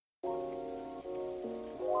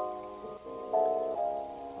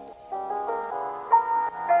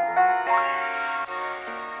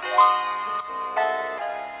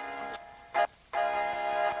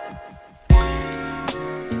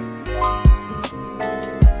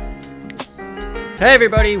Hey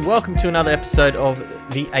everybody, welcome to another episode of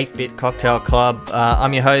the 8-Bit Cocktail Club.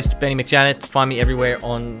 I'm your host, Benny McJanet. Find me everywhere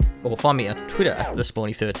find me on Twitter at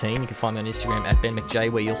TheSpawny13. You can find me on Instagram at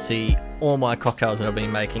BenMcJ, where you'll see all my cocktails that I've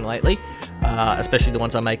been making lately, especially the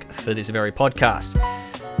ones I make for this very podcast.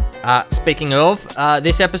 Speaking of,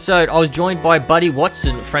 this episode, I was joined by Buddy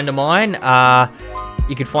Watson, a friend of mine.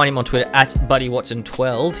 You can find him on Twitter at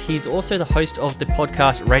BuddyWatson12. He's also the host of the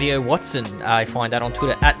podcast Radio Watson. I find that on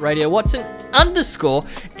Twitter at Radio Watson _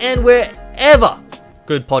 and wherever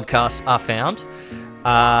good podcasts are found.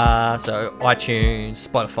 So iTunes,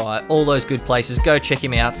 Spotify, all those good places. Go check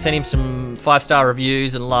him out. Send him some 5-star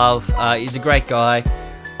reviews and love. He's a great guy.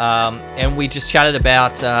 And we just chatted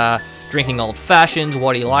about drinking old fashions,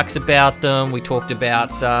 what he likes about them. We talked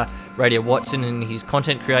about Radio Watson and his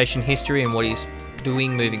content creation history and what he's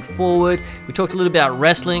doing moving forward. We talked a little about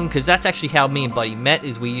wrestling, because that's actually how me and Buddy met,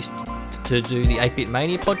 is we used to do the 8-Bit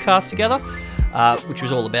Mania podcast together, which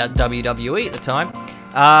was all about WWE at the time.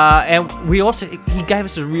 And he gave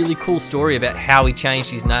us a really cool story about how he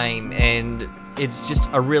changed his name, and it's just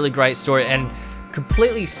a really great story, and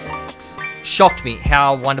completely shocked me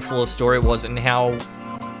how wonderful a story it was and how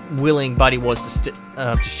willing Buddy was to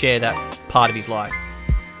share that part of his life.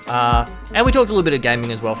 And we talked a little bit of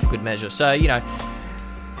gaming as well, for good measure. So,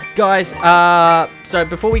 guys, so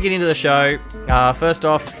before we get into the show, first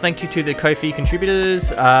off, thank you to the Ko-fi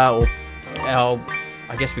contributors, or I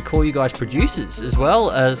guess we call you guys producers as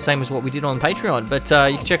well, same as what we did on Patreon. But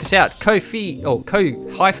you can check us out,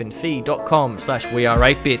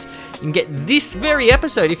 ko-fi.com/weare8bit. You can get this very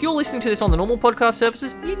episode. If you're listening to this on the normal podcast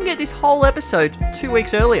services, you can get this whole episode 2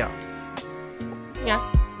 weeks earlier. Yeah,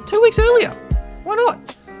 2 weeks earlier. Why not?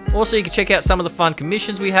 Also, you can check out some of the fun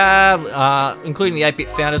commissions we have, including the 8-Bit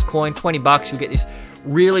Founders coin, $20. You'll get this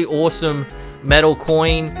really awesome metal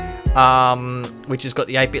coin, which has got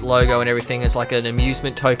the 8-Bit logo and everything. It's like an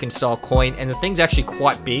amusement token style coin, and the thing's actually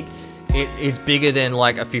quite big. It's bigger than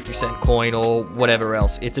like a 50-cent coin or whatever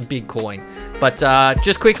else. It's a big coin. But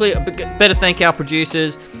just quickly, better thank our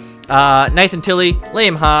producers, Nathan Tilley,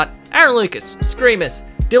 Liam Hart, Aaron Lucas, Screamers,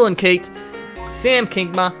 Dylan Keat, Sam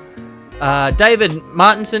Kingma, David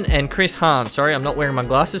Martinson, and Chris Hahn. Sorry, I'm not wearing my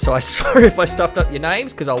glasses, so I'm sorry if I stuffed up your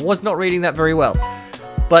names, because I was not reading that very well.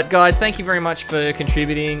 But guys, thank you very much for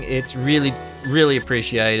contributing. It's really, really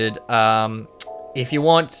appreciated. If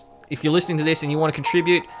you're listening to this and you want to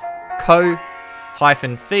contribute,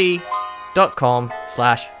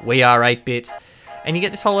 ko-fi.com/weare8bit, and you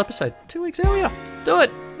get this whole episode 2 weeks earlier. Do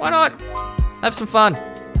it. Why not? Have some fun.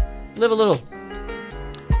 Live a little.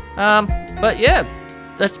 But yeah,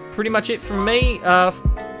 that's pretty much it from me.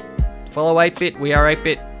 Follow 8-Bit, we are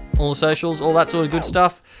 8-Bit, all the socials, all that sort of good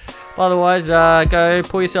stuff. Otherwise, go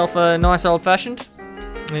pour yourself a nice old-fashioned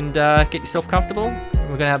and get yourself comfortable. We're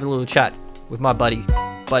going to have a little chat with my buddy.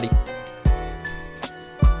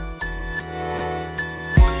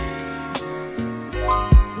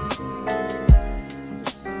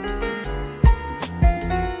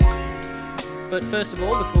 But first of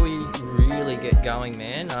all, before we really get going,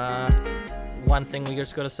 man, one thing we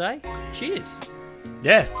just got to say, cheers.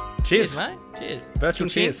 Yeah, cheers, mate. Cheers. Virtual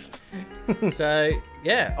cheers. So,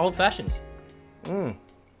 yeah, old fashions. A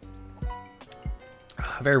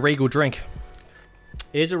very regal drink.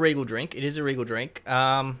 It is a regal drink.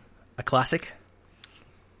 A classic.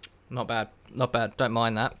 Not bad. Don't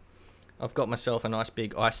mind that. I've got myself a nice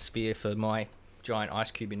big ice sphere for my giant ice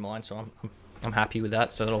cube in mine, so I'm happy with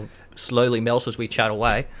that. So it'll slowly melt as we chat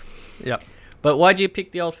away. Yep. But why'd you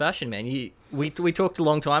pick the old fashioned, man? We talked a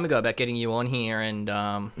long time ago about getting you on here, and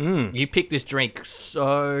you picked this drink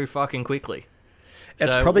so fucking quickly.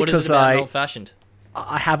 It's probably because old fashioned.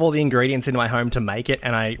 I have all the ingredients in my home to make it,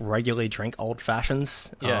 and I regularly drink old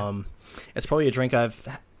fashions. Yeah. It's probably a drink I've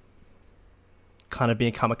kind of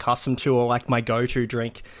become accustomed to, or like my go-to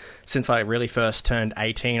drink since I really first turned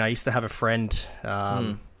 18. I used to have a friend,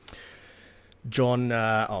 John,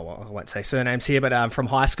 I won't say surnames here, but from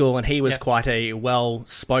high school, and he was quite a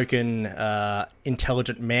well-spoken,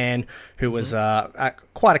 intelligent man who was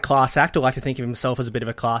quite a class act. I like to think of himself as a bit of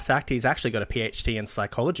a class act. He's actually got a PhD in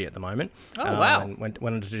psychology at the moment. Oh, wow. And went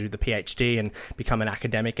on to do the PhD and become an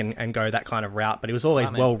academic and go that kind of route. But he was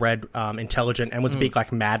always well-read, intelligent, and was a big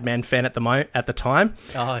like Mad Men fan at the time.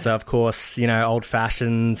 Oh, so, of course, old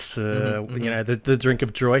fashions, the drink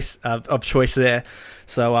of choice there.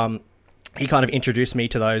 So, he kind of introduced me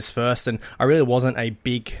to those first, and I really wasn't a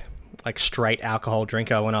big, like, straight alcohol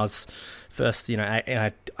drinker when I was first,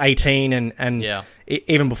 18, and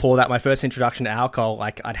even before that, my first introduction to alcohol,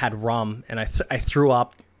 like, I'd had rum, and I threw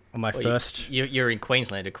up my first. You're in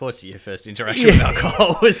Queensland, of course. Your first interaction with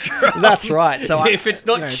alcohol was rum. That's right. So if it's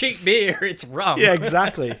not cheap beer, it's rum. Yeah,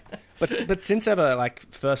 exactly. But since ever,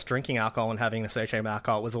 like, first drinking alcohol and having associated with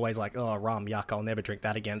alcohol, it was always like, oh, rum, yuck, I'll never drink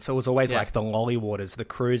that again. So it was always like the lolly waters, the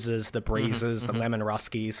cruisers, the breezes, the lemon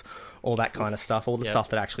ruskies, all that kind of stuff, all the stuff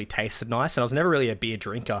that actually tasted nice. And I was never really a beer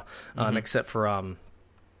drinker, except for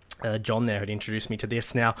John there had introduced me to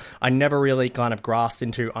this. Now, I never really kind of grasped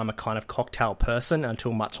into I'm a kind of cocktail person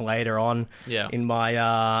until much later on in my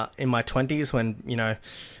 20s when, you know,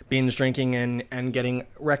 binge drinking and getting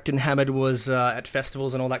wrecked and hammered was at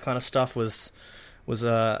festivals and all that kind of stuff was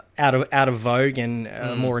out of vogue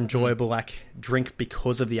and more enjoyable like drink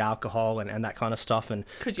because of the alcohol and that kind of stuff. And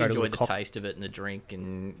because you enjoy the taste of it and the drink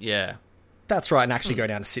and That's right, and actually go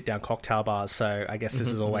down to sit-down cocktail bars. So I guess this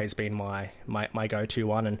has always been my go-to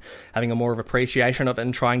one, and having a more of appreciation of it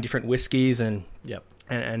and trying different whiskies and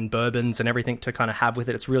bourbons and everything to kind of have with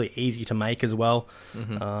it. It's really easy to make as well.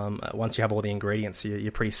 Once you have all the ingredients,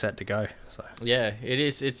 you're pretty set to go. So yeah, it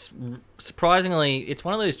is. It's surprisingly, it's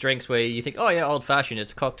one of those drinks where you think, oh yeah, old-fashioned,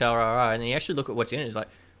 it's a cocktail, and then you actually look at what's in it, it's like,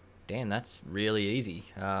 damn, that's really easy.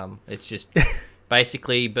 It's just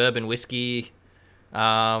basically bourbon whiskey,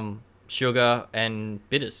 sugar and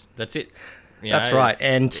bitters. That's it. That's right.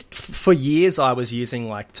 And for years I was using,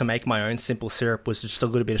 like, to make my own simple syrup was just a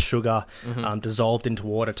little bit of sugar dissolved into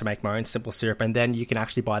water to make my own simple syrup. And then you can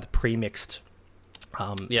actually buy the pre-mixed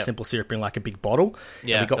simple syrup in like a big bottle.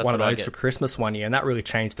 Yeah, and we got one of those for Christmas one year, and that really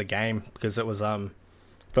changed the game because it was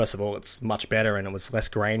first of all, it's much better and it was less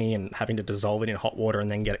grainy and having to dissolve it in hot water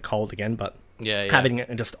and then get it cold again. But having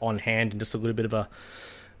it just on hand and just a little bit of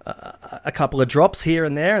a couple of drops here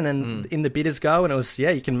and there, and then in the bitters go, and it was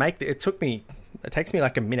you can make it takes me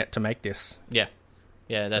like a minute to make this.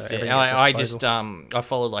 That's it. I just I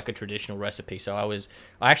followed like a traditional recipe, so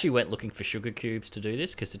I actually went looking for sugar cubes to do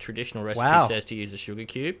this because the traditional recipe says to use a sugar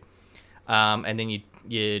cube, and then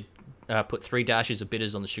you put 3 dashes of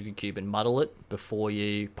bitters on the sugar cube and muddle it before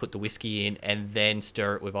you put the whiskey in, and then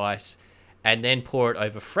stir it with ice, and then pour it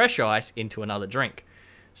over fresh ice into another drink.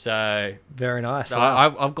 So very nice. So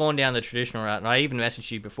wow. I've gone down the traditional route, and I even messaged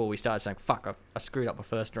you before we started saying, "Fuck, I screwed up my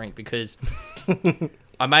first drink because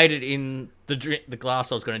I made it in the glass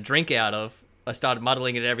I was going to drink out of. I started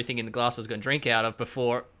muddling it and everything in the glass I was going to drink out of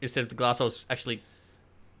before, instead of the glass I was actually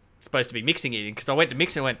supposed to be mixing it in. Because I went to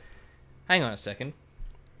mix it and went, hang on a second,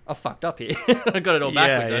 I fucked up here. I got it all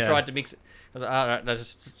backwards. I tried to mix it. I was like, all right,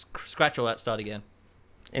 just scratch all that, start again."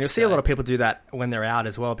 And you'll see a lot of people do that when they're out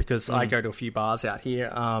as well, because I go to a few bars out here.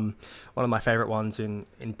 One of my favourite ones in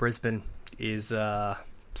Brisbane is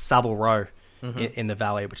Savile Row in the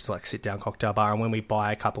Valley, which is like sit-down cocktail bar. And when we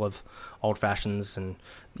buy a couple of old fashions, and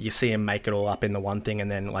you see them make it all up in the one thing, and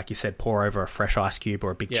then, like you said, pour over a fresh ice cube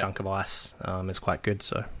or a big chunk of ice, is quite good.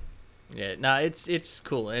 So yeah, no, it's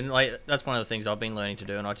cool, and like that's one of the things I've been learning to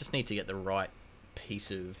do, and I just need to get the right piece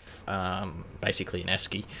of basically an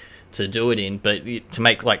esky to do it in, but to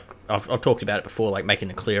make, like, I've talked about it before, like making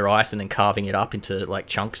the clear ice and then carving it up into like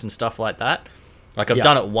chunks and stuff like that. Like I've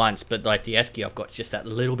done it once, but like the esky I've got just that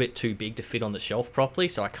little bit too big to fit on the shelf properly,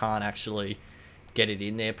 so I can't actually get it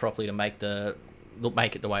in there properly to make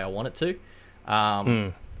it the way I want it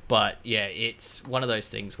to. But yeah, it's one of those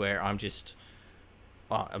things where I'm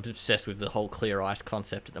obsessed with the whole clear ice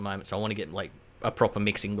concept at the moment, so I want to get like a proper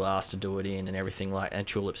mixing glass to do it in and everything, like, and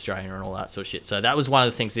tulip strainer and all that sort of shit. So that was one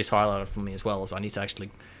of the things this highlighted for me as well, is I need to actually,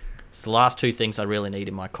 it's the last 2 things I really need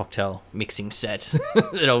in my cocktail mixing set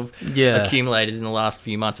that I've accumulated in the last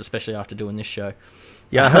few months, especially after doing this show.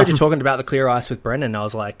 Yeah, I heard you talking about the clear ice with Brendan. I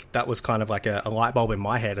was like, that was kind of like a light bulb in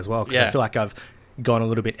my head as well, because I feel like I've gone a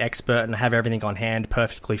little bit expert and have everything on hand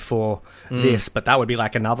perfectly for this, but that would be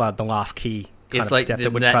like the last key it's like step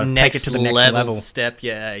that would kind of take it to the next level step.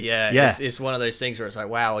 It's one of those things where it's like,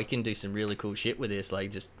 wow, we can do some really cool shit with this, like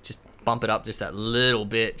just bump it up just that little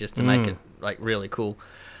bit just to make it like really cool.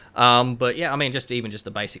 But yeah, I mean, just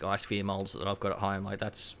the basic ice sphere molds that I've got at home, like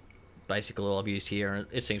that's basically all I've used here, and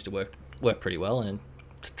it seems to work pretty well, and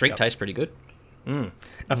drink tastes pretty good.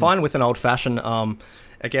 I find with an old fashioned,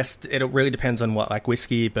 I guess it really depends on what, like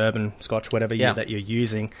whiskey, bourbon, scotch, whatever that you're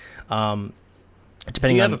using. Depending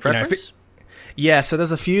Do you have a preference? So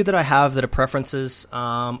there's a few that I have that are preferences.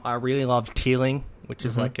 I really love Teeling, which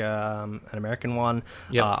is like an American one.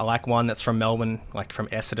 I like one that's from Melbourne, like from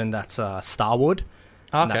Essendon. That's Starwood.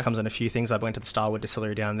 And that comes in a few things. I went to the Starwood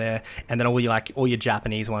distillery down there, and then all your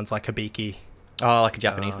Japanese ones like Hibiki. Oh, like a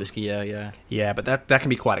Japanese whiskey, yeah. Yeah, but that can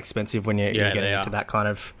be quite expensive when you're getting into that kind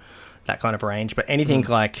of range. But anything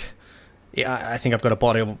like Yeah, I think I've got a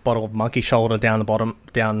bottle of Monkey Shoulder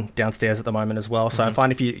downstairs at the moment as well. So I find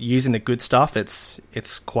if you're using the good stuff, it's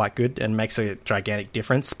quite good and makes a gigantic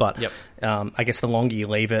difference. But I guess the longer you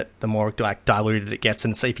leave it, the more like diluted it gets.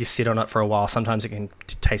 And so if you sit on it for a while, sometimes it can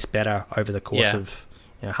taste better over the course of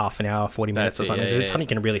half an hour, 40 minutes or something. It's something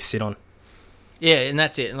you can really sit on. Yeah, and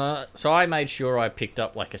that's it. And so I made sure I picked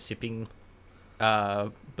up like a sipping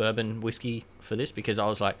bourbon whiskey for this, because I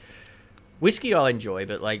was like, whiskey I'll enjoy,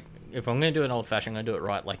 but like if I'm going to do an old fashioned, I'm going to do it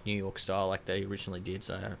right, like New York style, like they originally did.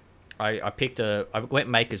 So I went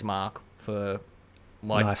Maker's Mark for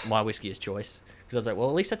my whiskey as choice, because I was like, well,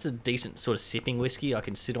 at least that's a decent sort of sipping whiskey. I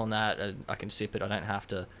can sit on that and I can sip it. I don't have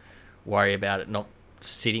to worry about it not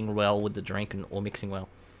sitting well with the drink or mixing well.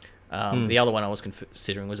 The other one I was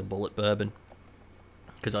considering was a Bullet Bourbon,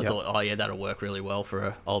 because I thought, that'll work really well for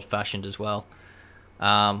an old fashioned as well.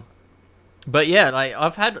 But yeah, like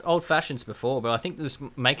I've had old fashions before, but I think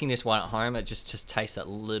making this one at home, it just tastes a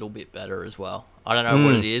little bit better as well. I don't know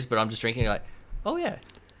what it is, but I'm just drinking like, oh yeah,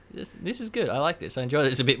 this is good. I like this. I enjoy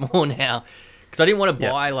this a bit more now, because I didn't want to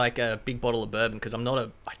buy like a big bottle of bourbon, because I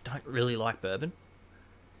don't really like bourbon.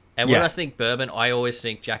 And when I think bourbon, I always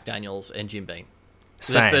think Jack Daniel's and Jim Beam.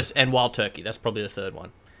 Same. And Wild Turkey. That's probably the third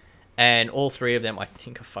one. And all three of them I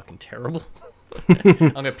think are fucking terrible. I'm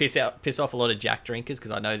gonna piss off a lot of Jack drinkers,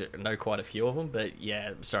 because I know quite a few of them. But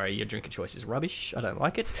yeah, sorry, your drinking choice is rubbish. I don't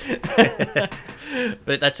like it.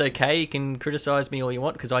 But that's okay. You can criticize me all you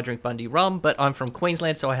want, because I drink Bundy rum. But I'm from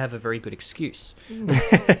Queensland, so I have a very good excuse.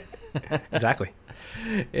 Exactly.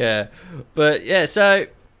 Yeah, but yeah. So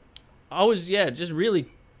I was just really,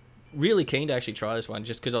 really keen to actually try this one,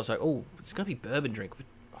 just because I was like, oh, it's gonna be bourbon drink.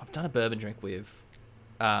 I've done a bourbon drink with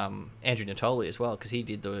Andrew Natoli as well, because he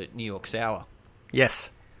did the New York Sour.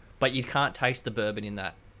 Yes. But you can't taste the bourbon in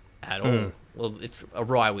that at all. Well, it's a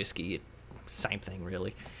rye whiskey. Same thing,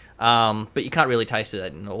 really. But you can't really taste it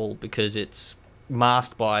at all, because it's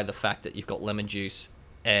masked by the fact that you've got lemon juice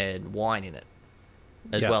and wine in it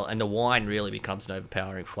as well. And the wine really becomes an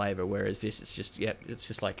overpowering flavour, whereas this, it's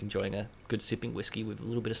just like enjoying a good sipping whiskey with a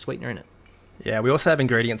little bit of sweetener in it. Yeah, we also have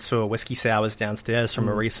ingredients for whiskey sours downstairs from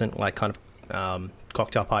a recent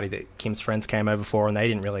cocktail party that Kim's friends came over for, and they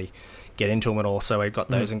didn't really get into them at all, so we've got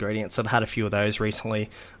those ingredients. I've had a few of those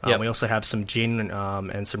recently. We also have some gin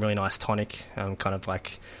and some really nice tonic,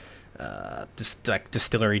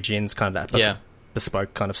 distillery gins, kind of that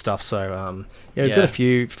bespoke kind of stuff. So we've got a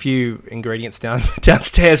few ingredients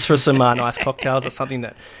downstairs for some nice cocktails. That's something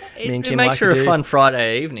that me and Kim like to do. It makes for a fun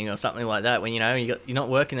Friday evening or something like that, when you're not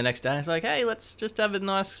working the next day. It's like, hey, let's just have a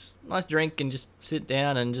nice drink and just sit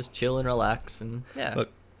down and just chill and relax. And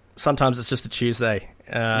look, sometimes it's just a Tuesday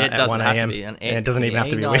it at 1 have to a.m. be, and it doesn't even have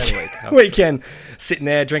to be a week. weekend, sitting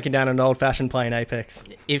there drinking down an old fashioned playing Apex.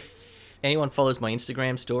 If anyone follows my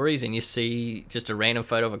Instagram stories and you see just a random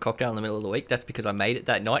photo of a cocktail in the middle of the week, that's because I made it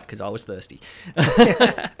that night, because I was thirsty.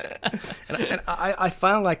 and I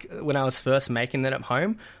found, like, when I was first making that at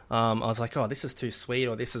home, I was like, oh, this is too sweet,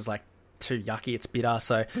 or this is like too yucky, it's bitter.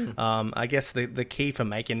 So I guess the key for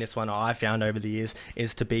making this one, I found over the years,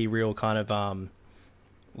 is to be real kind of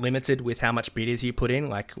limited with how much bitters you put in,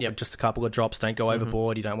 like just a couple of drops. Don't go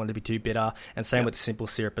overboard. You don't want it to be too bitter. And same with simple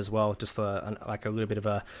syrup as well, just like a little bit of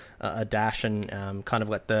a dash, and kind of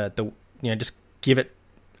let the just give it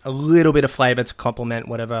a little bit of flavour to complement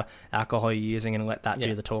whatever alcohol you're using, and let that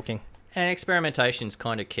do the talking. And experimentation's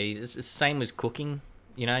kind of key. It's the same as cooking.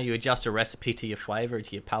 You adjust a recipe to your flavour,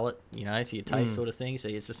 to your palate, to your taste, sort of thing. So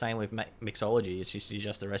it's the same with mixology. It's just you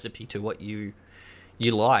adjust the recipe to what you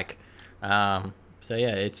like. So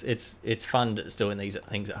yeah, it's fun just doing these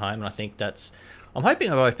things at home, and I think I'm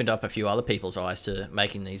hoping I've opened up a few other people's eyes to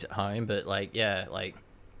making these at home. But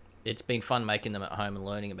it's been fun making them at home and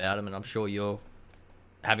learning about them, and I'm sure you're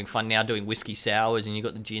having fun now doing whiskey sours, and you've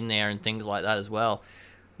got the gin there and things like that as well.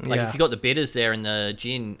 If you got the bitters there in the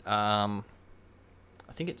gin, I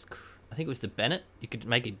think it was the Bennett. You could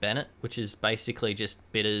make it Bennett, which is basically just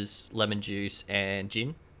bitters, lemon juice, and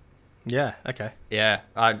gin. Yeah, okay. Yeah,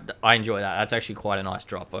 I enjoy that. That's actually quite a nice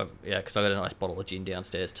drop. Because I got a nice bottle of gin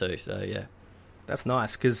downstairs too, so yeah. That's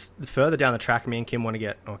nice, because further down the track, me and Kim want to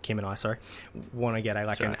get, an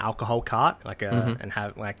alcohol cart, and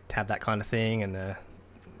have that kind of thing, and the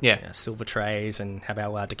silver trays, and have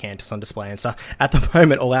our decanters on display and stuff. At the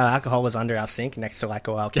moment, all our alcohol is under our sink next to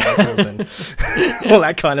all our chemicals and all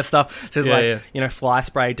that kind of stuff. So there's fly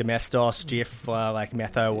spray, Domestos, Jif,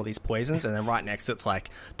 Metho, all these poisons, and then right next to it's like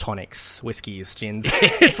tonics, whiskies, gins.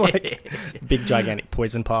 It's like a big gigantic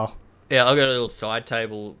poison pile. Yeah, I've got a little side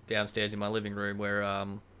table downstairs in my living room where I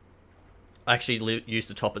actually use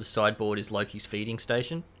the top of the sideboard as Loki's feeding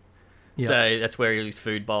station. Yeah. So that's where all these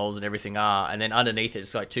food bowls and everything are. And then underneath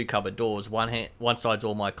it's like two cupboard doors. One side's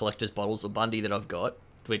all my collector's bottles of Bundy that I've got,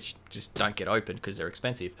 which just don't get opened because they're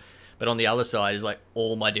expensive. But on the other side is like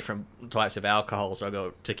all my different types of alcohol. So I've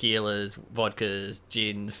got tequilas, vodkas,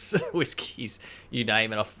 gins, whiskeys, you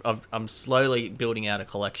name it. I'm slowly building out a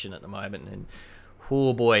collection at the moment. And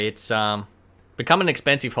oh boy, it's become an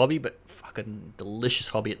expensive hobby, but fucking delicious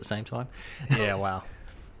hobby at the same time. Yeah, wow.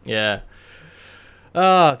 Yeah.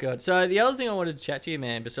 Oh, God. So the other thing I wanted to chat to you,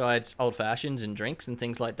 man, besides old fashions and drinks and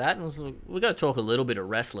things like that, is we've got to talk a little bit of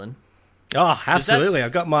wrestling. Oh, absolutely.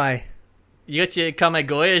 I've got my... You got your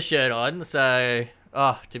Kamegoya shirt on, so...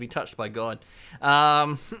 Oh, to be touched by God.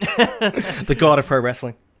 The god of pro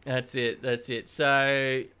wrestling. That's it.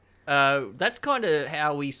 So that's kind of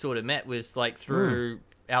how we sort of met, was like through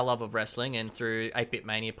our love of wrestling and through 8-Bit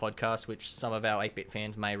Mania podcast, which some of our 8-Bit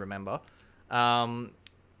fans may remember.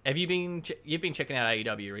 Have you been... You've been checking out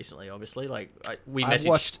AEW recently, obviously. Like, we messaged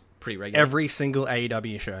watched pretty regularly. every single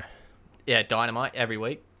AEW show. Yeah, Dynamite every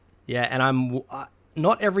week. Yeah, and I'm...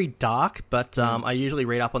 not every Dark, but I usually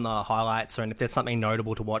read up on the highlights, and if there's something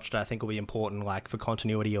notable to watch that I think will be important, like for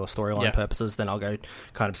continuity or storyline purposes, then I'll go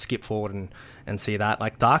kind of skip forward and see that.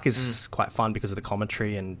 Like, Dark is quite fun because of the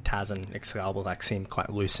commentary, and Taz and Excalibur like seem quite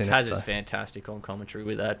loose in it. Taz is fantastic on commentary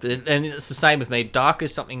with that. And it's the same with me. Dark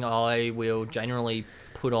is something I will generally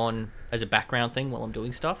put on as a background thing while I'm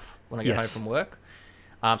doing stuff when I get home from work.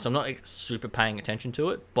 So I'm not like, super paying attention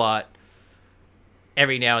to it, but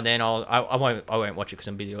every now and then I won't watch it because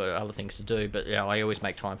I'm busy with other things to do. But yeah, I always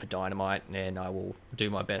make time for Dynamite, and I will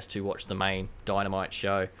do my best to watch the main Dynamite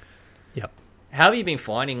show. Yep. How have you been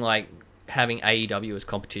finding like having AEW as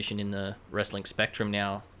competition in the wrestling spectrum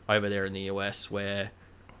now over there in the US, where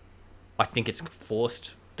I think it's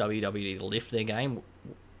forced WWE to lift their game?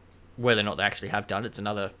 Whether or not they actually have done it's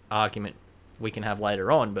another argument we can have later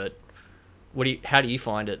on. But how do you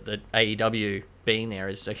find it that AEW being there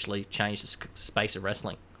has actually changed the space of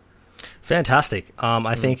wrestling? Fantastic.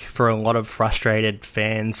 I think for a lot of frustrated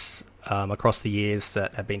fans across the years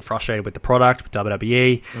that have been frustrated with the product, with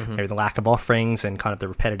WWE, maybe the lack of offerings and kind of the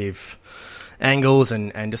repetitive angles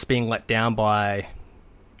and just being let down by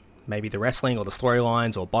maybe the wrestling or the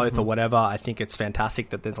storylines or both or whatever, I think it's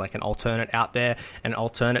fantastic that there's like an alternate out there, an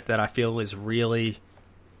alternate that I feel is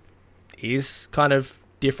kind of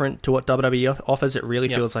different to what WWE offers. It really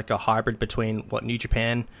feels like a hybrid between what New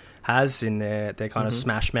Japan has in their kind of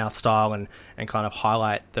smash mouth style and kind of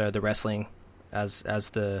highlight the wrestling as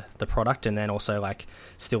the product, and then also like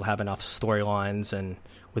still have enough storylines and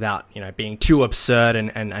without being too absurd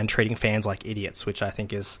and treating fans like idiots, which I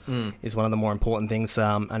think is one of the more important things,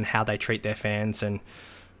 and how they treat their fans and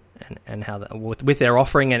how with their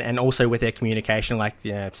offering and also with their communication, like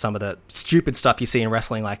some of the stupid stuff you see in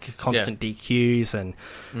wrestling, like constant DQs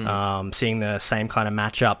and seeing the same kind of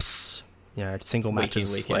matchups, single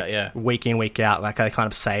matches week in, week out, like they kind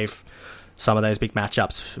of save some of those big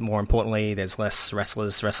matchups. More importantly, there's less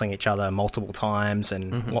wrestlers wrestling each other multiple times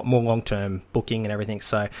and more long-term booking and everything.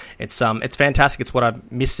 So it's fantastic. It's what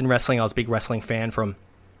I've missed in wrestling. I was a big wrestling fan from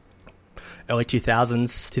early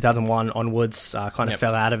 2000s, 2001 onwards. Kind of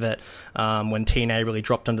fell out of it when TNA really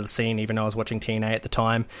dropped onto the scene, even though I was watching TNA at the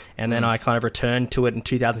time. And then I kind of returned to it in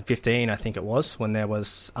 2015, I think it was, when there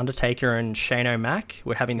was Undertaker and Shane O'Mac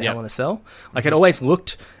were having the Hell in a Cell. Like, I'd always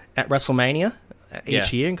looked at WrestleMania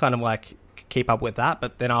each year and kind of like keep up with that,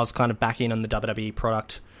 but then I was kind of back in on the WWE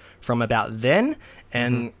product from about then,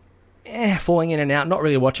 and falling in and out, not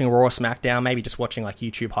really watching Raw or SmackDown, maybe just watching like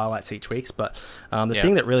YouTube highlights each week. But the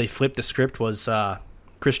thing that really flipped the script was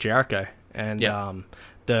Chris Jericho and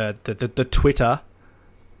the Twitter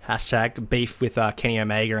hashtag beef with Kenny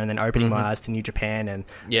Omega, and then opening my eyes to New Japan and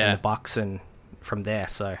the Bucks, and from there.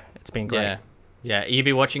 So it's been great. Yeah, you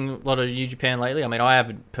been watching a lot of New Japan lately? I mean, I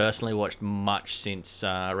haven't personally watched much since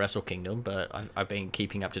Wrestle Kingdom, but I've been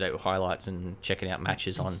keeping up to date with highlights and checking out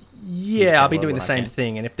matches on. Yeah, I'll be doing the same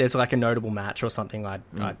thing, and if there's like a notable match or something, I'd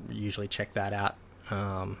usually check that out.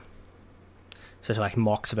 So like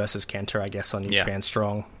Mox versus Kenta, I guess, on New Japan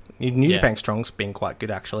Strong. New Japan Strong's been quite good,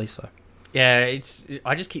 actually. So yeah,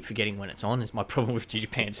 I just keep forgetting when it's on. Is my problem with New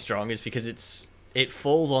Japan Strong, is because it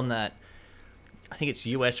falls on that. I think it's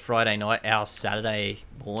US Friday night, our Saturday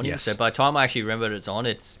morning. Yes. So by the time I actually remember that it's on,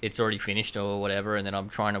 it's already finished or whatever, and then I'm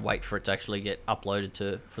trying to wait for it to actually get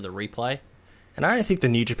uploaded for the replay. And I don't think the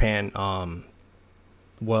New Japan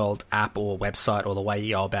World app or website, or the way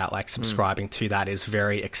you go about like subscribing to that, is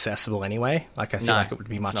very accessible anyway. Like, I feel like it would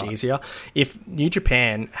be much easier if New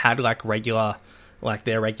Japan had like regular like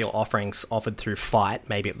their regular offerings offered through Fight,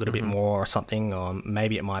 maybe a little bit more or something, or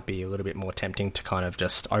maybe it might be a little bit more tempting to kind of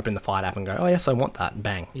just open the Fight app and go, oh yes, I want that, and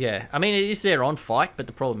bang. Yeah, I mean, it is there on Fight, but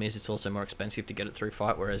the problem is it's also more expensive to get it through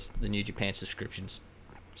Fight, whereas the New Japan subscription's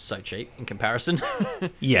so cheap in comparison.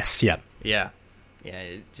 Yes, yeah.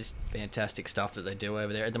 Yeah, just fantastic stuff that they do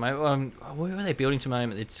over there at the moment. Where are they building to the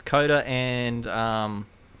moment? It's Coda and Will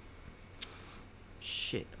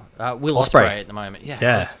Ospreay at the moment. Yeah,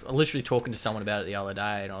 I was literally talking to someone about it the other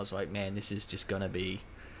day, and I was like, man, this is just gonna be.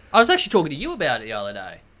 I was actually talking to you about it the other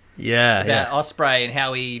day. Yeah, about Ospreay and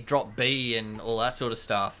how he dropped B and all that sort of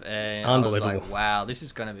stuff. And unbelievable. I was like, wow, this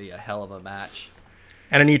is going to be a hell of a match.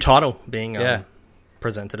 And a new title being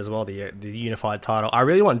presented as well, the unified title. I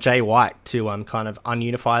really want Jay White to kind of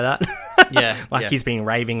ununify that. He's been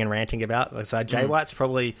raving and ranting about. So Jay White's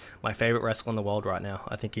probably my favorite wrestler in the world right now.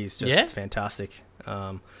 I think he's just fantastic.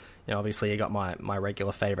 Obviously you got my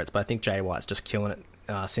regular favorites, but I think Jay White's just killing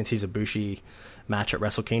it since his Ibushi match at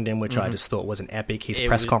Wrestle Kingdom, which I just thought was an epic. His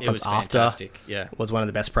press conference after was one of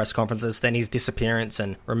the best press conferences. Then his disappearance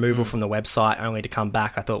and removal from the website only to come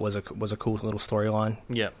back, I thought was a cool little storyline.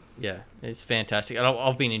 Yeah, it's fantastic. And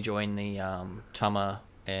I've been enjoying the Tama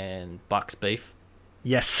and Bucks beef.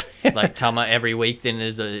 Yes. Like Tama every week, then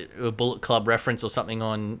there's a Bullet Club reference or something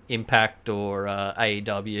on Impact or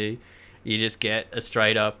AEW. You just get a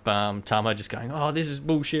straight up Tama just going, oh, this is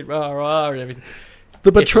bullshit, rah, rah, and everything.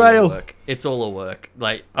 The betrayal. It's all a work.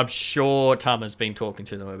 Like, I'm sure Tama's been talking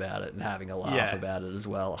to them about it and having a laugh about it as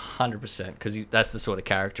well, 100%, because that's the sort of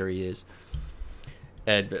character he is.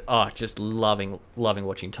 And just loving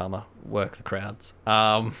watching Tama work the crowds.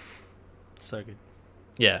 So good.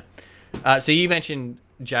 Yeah. So you mentioned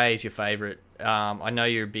Jay is your favourite. I know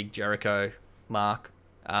you're a big Jericho mark.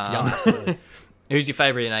 Yeah, absolutely. Who's your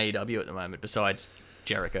favourite in AEW at the moment besides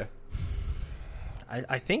Jericho?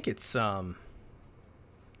 I think it's a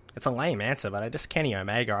lame answer, but I just Kenny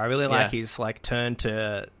Omega. I really like his turn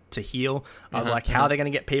to heel. I was like, how are they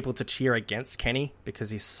going to get people to cheer against Kenny because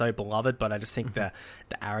he's so beloved? But I just think the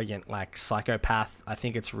arrogant psychopath. I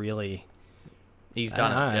think it's really he's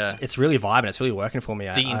done it. It's really vibing. It's really working for me.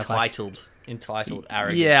 Entitled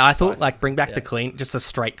arrogant. Yeah, I thought bring back the clean, just a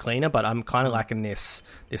straight cleaner. But I'm kind of liking this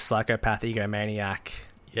psychopath egomaniac.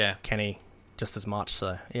 Yeah, Kenny just as much.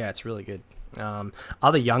 So yeah, it's really good.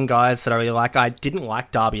 Other young guys that I really like. I didn't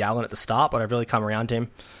like Darby Allin at the start, but I've really come around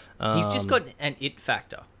him. He's just got an it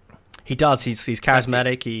factor. He does. He's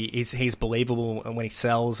charismatic. He's believable when he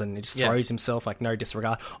sells, and he just throws himself no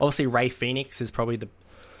disregard. Obviously, Rey Fenix is probably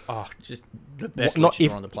just the best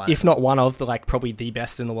luchador on the planet, if not one of the probably the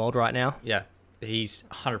best in the world right now. Yeah, he's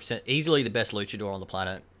 100% easily the best luchador on the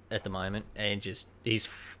planet at the moment, and he's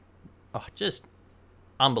just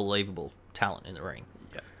unbelievable talent in the ring.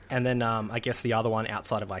 And then I guess the other one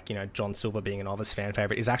outside of John Silver being an obvious fan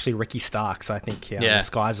favorite is actually Ricky Starks. I think the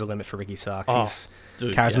sky's the limit for Ricky Starks.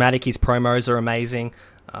 He's charismatic. His promos are amazing.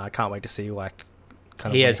 I can't wait to see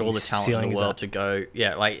he has all the talent in the world to go.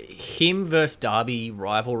 Yeah, him versus Darby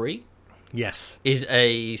rivalry. Yes, is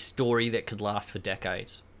a story that could last for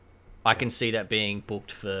decades. I can see that being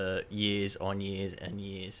booked for years on years and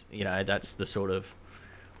years. That's the sort of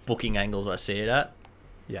booking angles I see it at.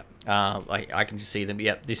 Yeah, I can just see them.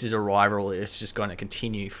 Yeah, this is a rivalry. It's just going to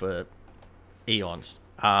continue for eons.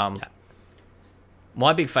 My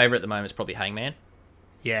big favorite at the moment is probably Hangman.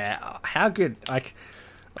 Yeah, how good?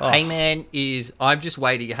 Hangman is. I'm just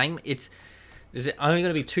waiting. Hangman. There's only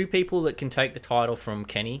going to be two people that can take the title from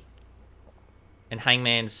Kenny, and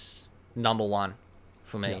Hangman's number one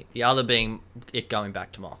for me. Yep. The other being it going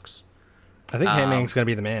back to Mox. I think Hangman's going to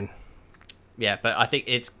be the man. Yeah, but I think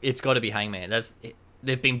it's got to be Hangman.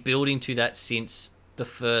 They've been building to that since the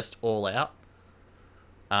first All Out.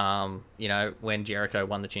 When Jericho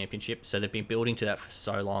won the championship. So they've been building to that for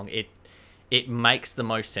so long. It makes the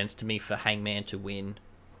most sense to me for Hangman to win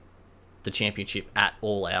the championship at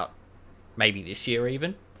All Out. Maybe this year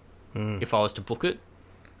even, if I was to book it.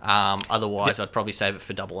 Otherwise, I'd probably save it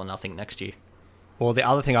for Double or Nothing next year. Well, the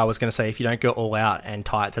other thing I was going to say, if you don't go all out and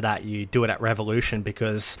tie it to that, you do it at Revolution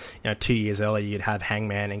because 2 years earlier you'd have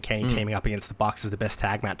Hangman and Kenny teaming up against the Bucks as the best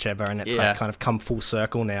tag match ever, and it's kind of come full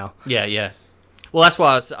circle now. Yeah. Well, that's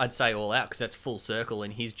why I'd say All Out because that's full circle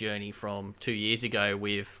in his journey from 2 years ago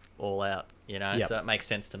with All Out. So that makes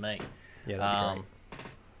sense to me. Yeah, that'd be great.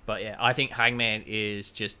 But yeah, I think Hangman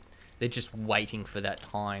is they're just waiting for that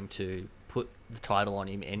time to put the title on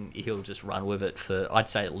him, and he'll just run with it for I'd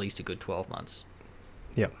say at least a good 12 months.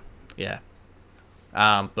 Yep. Yeah.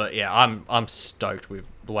 But yeah, I'm stoked with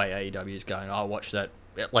the way AEW is going. I watch that,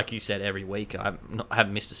 like you said, every week. I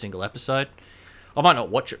haven't missed a single episode. I might not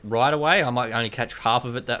watch it right away. I might only catch half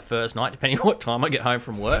of it that first night, depending on what time I get home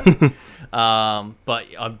from work. But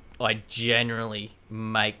I generally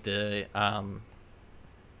make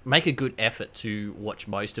make a good effort to watch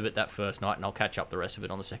most of it that first night, and I'll catch up the rest of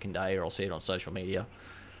it on the second day, or I'll see it on social media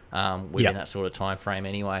within that sort of time frame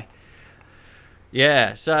anyway.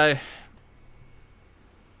 Yeah, so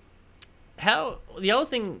the other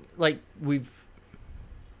thing, like,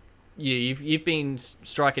 you've been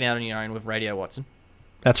striking out on your own with Radio Watson.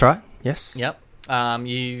 That's right. Yes. Yep. How have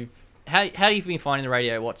you been finding the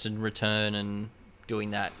Radio Watson return and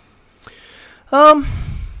doing that?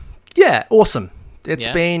 Yeah, awesome.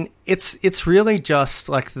 It's really just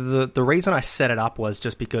like the reason I set it up was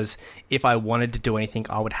just because if I wanted to do anything,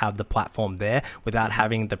 I would have the platform there without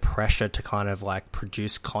having the pressure to kind of like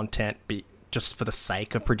produce content just for the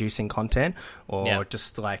sake of producing content, or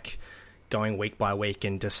just like going week by week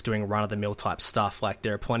and just doing run-of-the-mill type stuff. Like,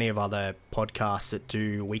 there are plenty of other podcasts that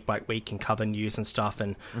do week by week and cover news and stuff,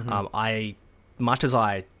 and much as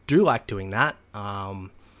I do like doing that,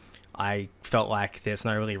 I felt like there's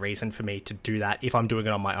no really reason for me to do that if I'm doing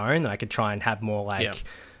it on my own. I could try and have more like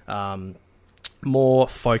more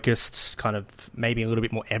focused, kind of maybe a little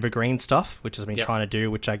bit more evergreen stuff, which I've been trying to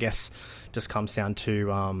do, which I guess just comes down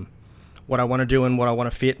to what I want to do and what I want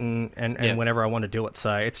to fit and whenever I want to do it.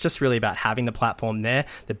 So it's just really about having the platform there.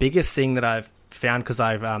 The biggest thing that I've found, because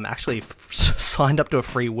I've actually signed up to a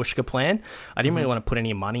free Whooshkaa plan. I didn't really want to put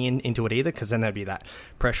any money into it either, because then there'd be that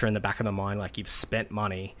pressure in the back of the mind, like, you've spent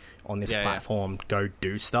money on this platform, go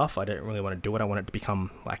do stuff. I don't really want to do it. I want it to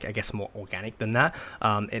become, like, I guess, more organic than that.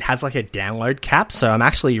 It has like a download cap, so I'm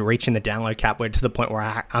actually reaching the download cap where, to the point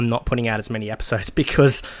where I'm not putting out as many episodes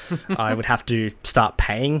because I would have to start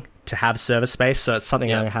paying to have server space. So it's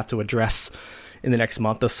something I'm going to have to address in the next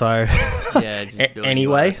month or so.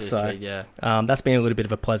 Anyway, so that's been a little bit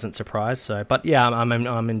of a pleasant surprise. So, but yeah,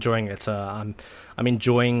 I'm enjoying it. I'm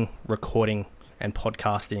enjoying recording and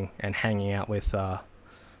podcasting and hanging out with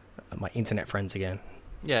my internet friends again.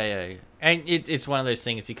 Yeah, and it's one of those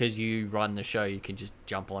things, because you run the show, you can just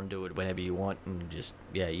jump on, do it whenever you want, and just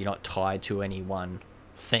you're not tied to any one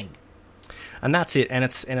thing. And that's it. And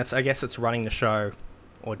it's I guess it's running the show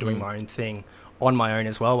or doing my own thing on my own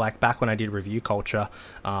as well. Like, back when I did Review Culture,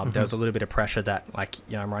 there was a little bit of pressure that, like,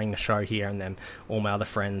 I'm running the show here, and then all my other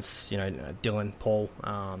friends, Dylan, Paul,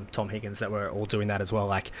 Tom Higgins, that were all doing that as well.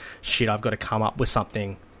 Like, shit, I've got to come up with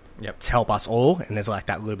something to help us all, and there's like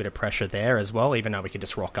that little bit of pressure there as well, even though we could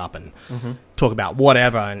just rock up and talk about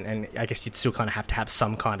whatever, and I guess you'd still kind of have to have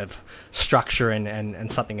some kind of structure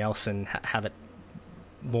and something else, and have it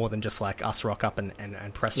more than just like us rock up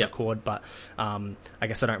and press record. But I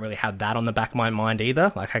guess I don't really have that on the back of my mind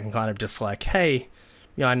either. Like, I can kind of just like, hey,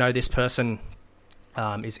 I know this person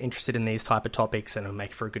is interested in these type of topics, and it'll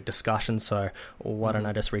make for a good discussion, so why don't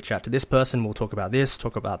I just reach out to this person, we'll talk about this,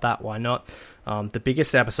 talk about that, why not? The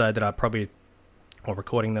biggest episode that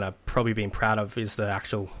recording that I've probably been proud of is the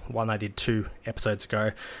actual one I did 2 episodes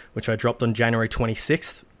ago, which I dropped on January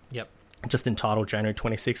 26th. Just entitled January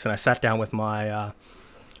 26th, and I sat down with my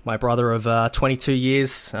brother of 22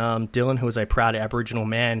 years, Dylan, who is a proud Aboriginal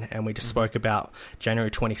man, and we just spoke about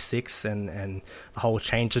January 26th and the whole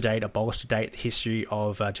change the date, abolish the date, the history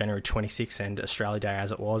of January 26th and Australia Day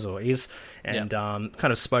as it was or is, and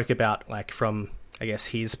kind of spoke about, like, from, I guess,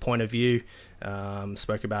 his point of view,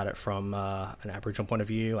 spoke about it from an Aboriginal point of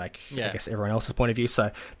view, like, I guess everyone else's point of view.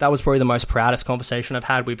 So that was probably the most proudest conversation I've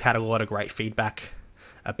had. We've had a lot of great feedback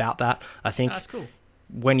about that. I think that's cool.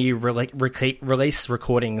 When you release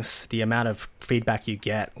recordings, the amount of feedback you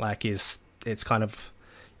get, like, it's kind of,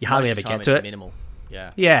 you hardly ever get to it. Minimal.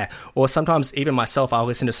 Yeah. Or sometimes even myself, I'll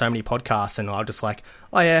listen to so many podcasts and I'll just like,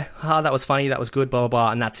 oh yeah, that was funny, that was good, blah, blah,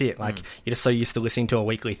 blah, and that's it. Like, you're just so used to listening to a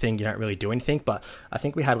weekly thing, you don't really do anything. But I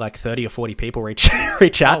think we had like 30 or 40 people reach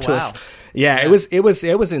out to us. Yeah, it was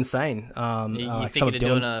insane. You thinking of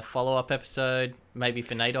doing a follow-up episode, maybe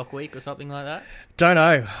for NAIDOC week or something like that? Don't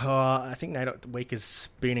know. I think NAIDOC week is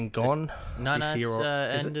been and gone.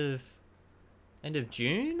 It's end of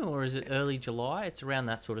June, or is it early July? It's around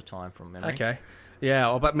that sort of time from memory. Okay.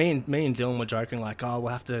 Yeah, but me and Dylan were joking, like, oh,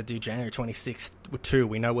 we'll have to do January 26th too.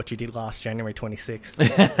 We know what you did last January 26th.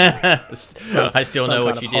 I still know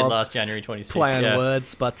what you did last January 26th. Play on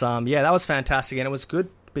words, but yeah, that was fantastic, and it was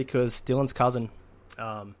good because Dylan's cousin,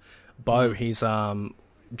 Bo, he's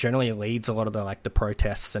generally leads a lot of the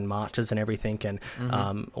protests and marches and everything, and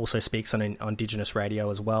also speaks on Indigenous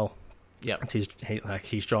radio as well. Yeah, it's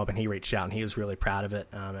his job, and he reached out and he was really proud of it,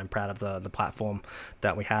 and proud of the platform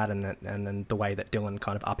that we had, and then the way that Dylan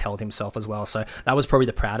kind of upheld himself as well. So that was probably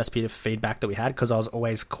the proudest bit of feedback that we had, because I was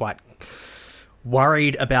always quite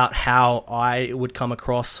worried about how I would come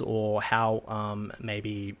across, or how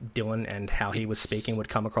maybe Dylan and how he was speaking would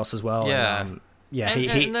come across as well. Yeah. And,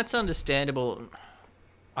 and that's understandable.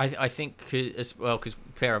 I think as well, because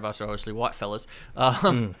a pair of us are obviously white fellas. As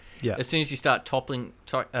soon as you start tackling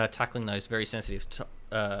those very sensitive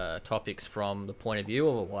topics from the point of view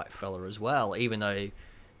of a white fella as well, even though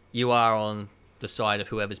you are on the side of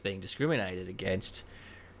whoever's being discriminated against,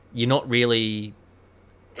 you're not really,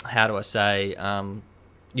 how do I say,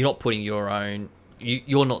 you're not putting your own,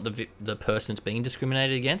 you're not the person that's being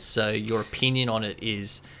discriminated against, so your opinion on it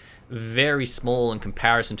is very small in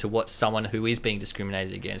comparison to what someone who is being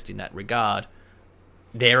discriminated against in that regard,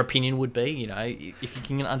 their opinion would be, you know, if you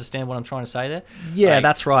can understand what I'm trying to say there. Yeah, like,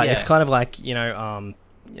 that's right. Yeah. It's kind of like,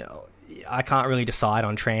 I can't really decide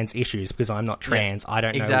on trans issues because I'm not trans. I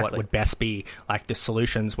don't know what would best be like the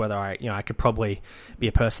solutions, whether I could probably be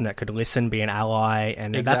a person that could listen, be an ally,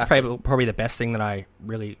 and that's probably the best thing that I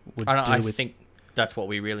really would do. I think that's what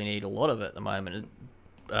we really need a lot of at the moment.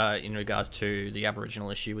 In regards to the Aboriginal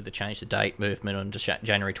issue with the Change the Date movement on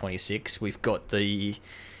January 26, we've got the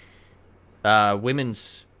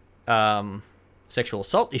women's sexual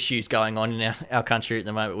assault issues going on in our country at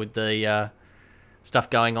the moment with the stuff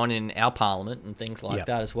going on in our parliament and things like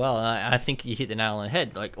that as well. And I think you hit the nail on the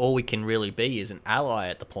head. Like, all we can really be is an ally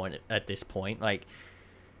at this point. Like,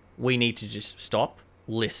 we need to just stop,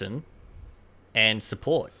 listen, and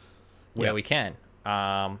support where we can.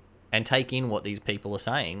 And take in what these people are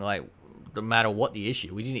saying, like, no matter what the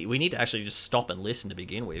issue. We need to actually just stop and listen to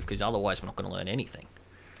begin with, because otherwise we're not going to learn anything.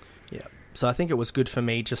 Yeah. So I think it was good for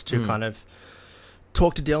me just to kind of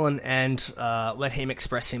talk to Dylan and let him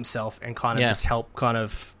express himself and kind of just help kind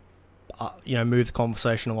of, move the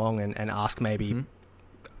conversation along and ask maybe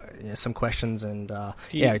some questions. And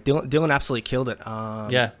Dylan absolutely killed it.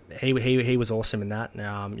 He was awesome in that.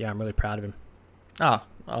 I'm really proud of him. Oh,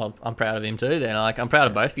 I'm proud of him too then. I'm proud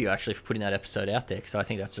of both of you actually for putting that episode out there, because I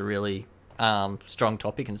think that's a really strong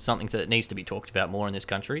topic and something that needs to be talked about more in this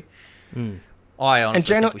country. I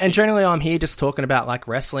honestly generally I'm here just talking about like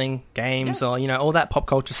wrestling, games, or all that pop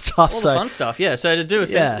culture stuff. All the fun stuff, yeah. So to do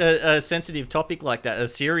a sensitive topic like that, a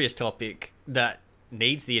serious topic that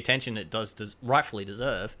needs the attention it does rightfully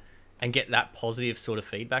deserve, and get that positive sort of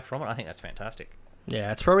feedback from it, I think that's fantastic.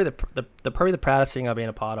 Yeah, it's probably the proudest thing I've been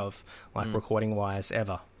a part of, like recording wise,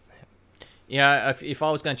 ever. Yeah, if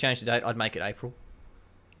I was going to change the date, I'd make it April.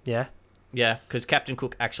 Yeah? Yeah, because Captain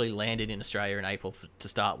Cook actually landed in Australia in April to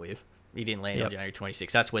start with. He didn't land on January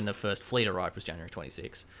 26th. That's when the first fleet arrived, was January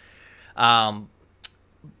 26th.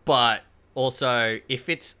 But also, if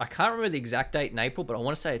it's... I can't remember the exact date in April, but I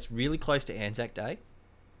want to say it's really close to Anzac Day.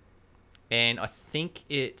 And I think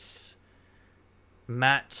it's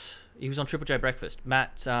Matt... He was on Triple J Breakfast.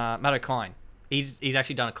 Matt O'Kine. He's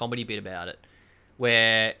actually done a comedy bit about it,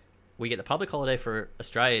 where we get the public holiday for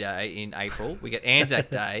Australia Day in April. We get Anzac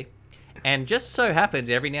Day. And just so happens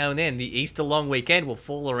every now and then the Easter long weekend will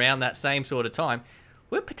fall around that same sort of time.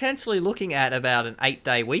 We're potentially looking at about an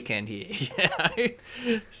 8-day weekend here.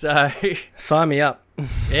 So sign me up.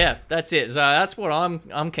 Yeah, that's it. So that's what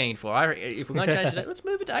I'm keen for. If we're going to change the date, let's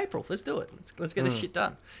move it to April. Let's do it. Let's get this shit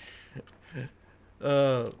done.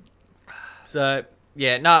 So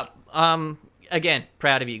yeah, no. Again,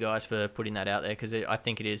 proud of you guys for putting that out there, because I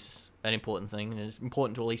think it is an important thing, and it's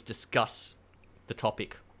important to at least discuss the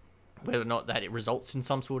topic, whether or not that it results in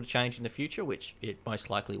some sort of change in the future, which it most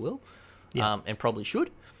likely will, and probably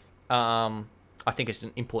should. I think it's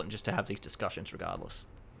important just to have these discussions regardless.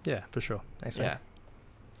 Yeah, for sure. Thanks, man.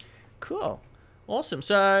 Yeah. Cool. Awesome.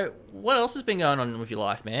 So what else has been going on with your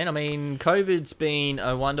life, man? I mean, COVID's been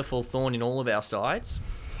a wonderful thorn in all of our sides.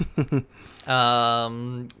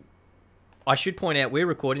 I should point out we're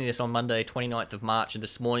recording this on Monday 29th of March, and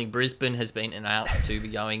this morning Brisbane has been announced to be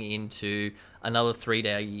going into another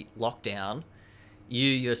 3-day lockdown. You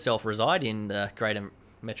yourself reside in the greater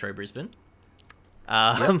Metro Brisbane.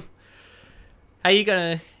 How are you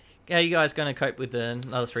guys gonna cope with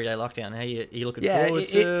another 3-day lockdown? Are you looking forward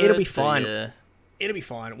to it? It'll be fine. It'll be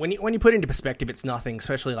fine. When you put it into perspective, it's nothing,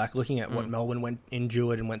 especially like looking at what Melbourne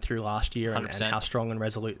endured and went through last year, and how strong and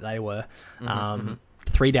resolute they were.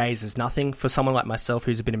 3 days is nothing for someone like myself,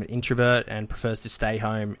 who's a bit of an introvert and prefers to stay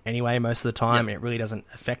home anyway most of the time. It really doesn't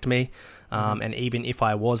affect me. And even if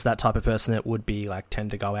I was that type of person that would be like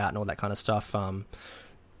tend to go out and all that kind of stuff,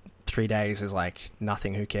 3 days is like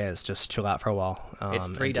nothing. Who cares? Just chill out for a while. It's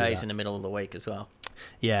 3 days in the middle of the week as well.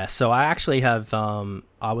 Yeah, so I actually have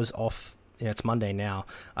I was off it's Monday now.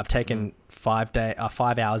 I've taken 5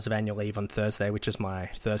 hours of annual leave on Thursday, which is my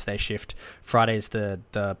Thursday shift. Friday's the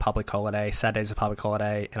public holiday. Saturday's a public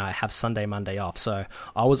holiday, and I have Sunday, Monday off. So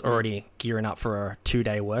I was already gearing up for a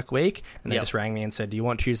 2-day work week, and they just rang me and said, "Do you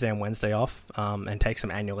want Tuesday and Wednesday off, and take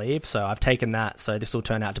some annual leave?" So I've taken that. So this will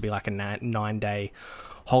turn out to be like a 9-day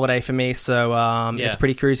holiday for me. So it's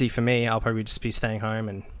pretty cruisy for me. I'll probably just be staying home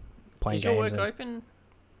and playing games. Is your work open?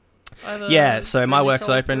 Yeah, so my work's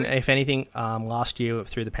open. If anything, last year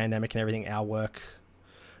through the pandemic and everything, our work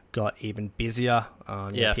got even busier.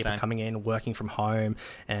 People same. coming in, working from home,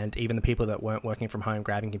 and even the people that weren't working from home,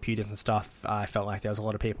 grabbing computers and stuff. I felt like there was a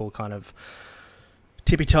lot of people kind of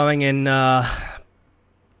tippy-toeing and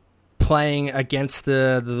playing against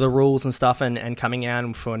the rules and stuff, and coming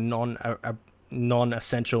out for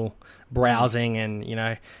non-essential browsing and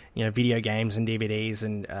video games and DVDs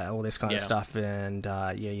and all this kind of stuff. And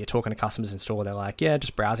you're talking to customers in store, they're like,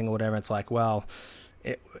 just browsing or whatever. It's like, well,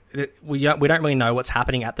 we don't really know what's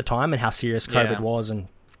happening at the time and how serious COVID was and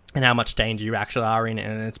how much danger you actually are in,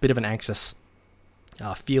 and it's a bit of an anxious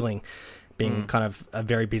feeling being kind of a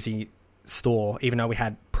very busy store. Even though we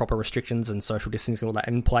had proper restrictions and social distancing and all that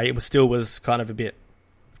in play, it was kind of a bit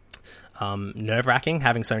nerve-wracking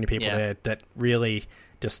having so many people there that really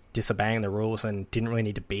just disobeying the rules and didn't really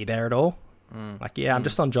need to be there at all. I'm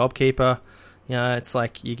just on JobKeeper. It's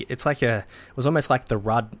like it was almost like the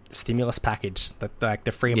Rudd stimulus package, like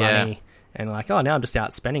the free money, and like, now I'm just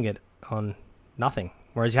out spending it on nothing.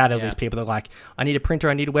 Whereas you had all these people that are like, I need a printer,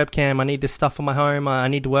 I need a webcam, I need this stuff for my home, I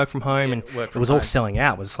need to work from home, and it was all selling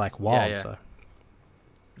out. It was like wild. So.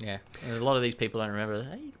 Yeah, and a lot of these people don't remember,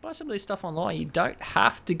 hey, you can buy some of this stuff online. You don't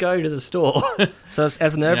have to go to the store. So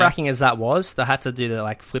as nerve-wracking as that was, they had to do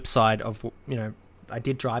the flip side of, I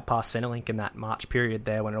did drive past Centrelink in that March period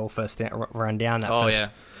there when it all first ran down.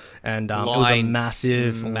 And it was a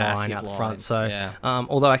massive line out the front. So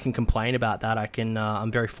although I can complain about that,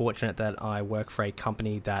 I'm very fortunate that I work for a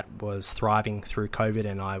company that was thriving through COVID,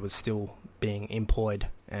 and I was still being employed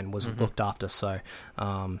and was looked after. So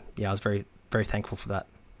I was very, very thankful for that.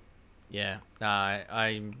 Yeah,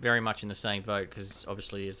 I'm very much in the same boat because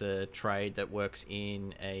obviously as a trade that works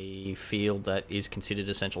in a field that is considered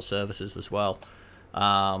essential services as well,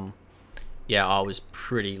 I was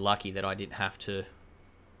pretty lucky that I didn't have to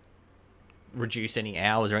reduce any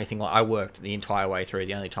hours or anything. I worked the entire way through.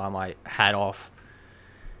 The only time I had off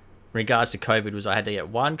in regards to COVID was I had to get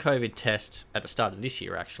one COVID test at the start of this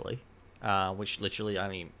year actually, which literally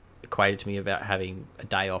only equated to me about having a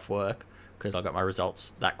day off work, because I got my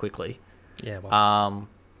results that quickly. Yeah. Well.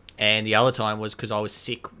 And the other time was because I was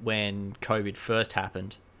sick when COVID first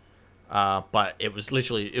happened. But it was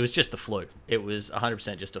just the flu. It was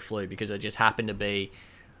 100% just a flu, because it just happened to be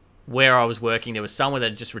where I was working. There was someone that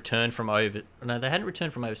had just returned from they hadn't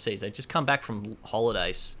returned from overseas. They'd just come back from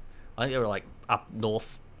holidays. I think they were like up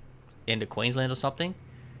north end of Queensland or something.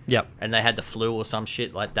 Yep. And they had the flu or some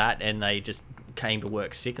shit like that, and they just came to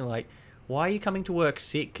work sick. And like, why are you coming to work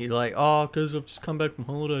sick? You're like, because I've just come back from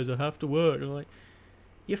holidays, I have to work. You're like,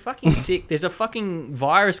 you're fucking sick. There's a fucking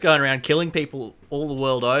virus going around killing people all the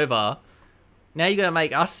world over. Now you're going to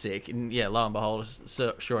make us sick. And lo and behold,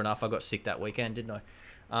 sure enough, I got sick that weekend, didn't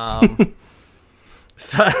I?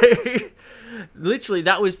 So, literally,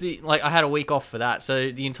 that was I had a week off for that. So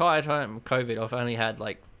the entire time of COVID, I've only had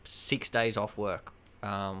 6 days off work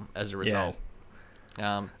as a result.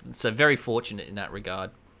 So very fortunate in that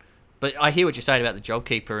regard. But I hear what you're saying about the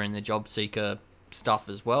JobKeeper and the job seeker stuff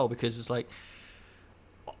as well, because it's like,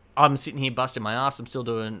 I'm sitting here busting my ass. I'm still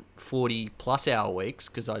doing 40-plus hour weeks,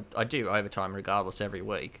 because I do overtime regardless every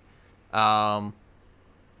week. And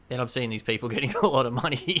I'm seeing these people getting a lot of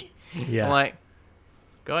money. Yeah. I'm like,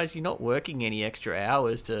 guys, you're not working any extra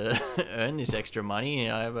hours to earn this extra money.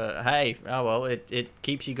 But hey, it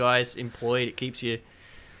keeps you guys employed. It keeps you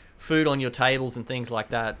food on your tables and things like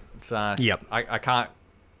that. So yep. I can't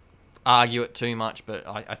argue it too much, but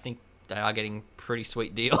I think they are getting pretty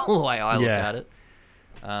sweet deal the way I look at it.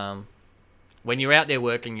 When you're out there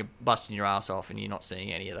working, you're busting your ass off and you're not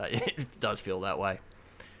seeing any of that. It does feel that way.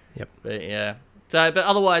 Yep. But yeah. So, but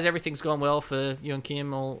otherwise, everything's gone well for you and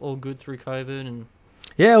Kim. All good through COVID and.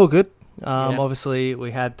 Yeah, all good. Obviously,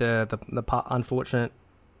 we had the unfortunate,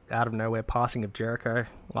 out of nowhere passing of Jericho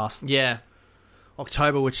last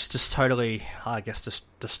October, which just totally, I guess, just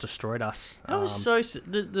destroyed us. That was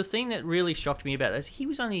the thing that really shocked me about this. He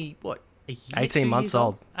was only what, a year, 18 months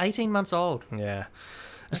old. 18 months old. Yeah,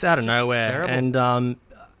 just out of nowhere. Terrible. And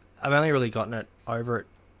I've only really gotten over it.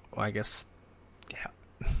 I guess,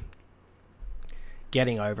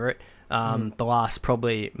 getting over it. The last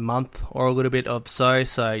probably month or a little bit of so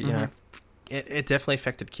you know, it definitely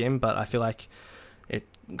affected Kim, but I feel like it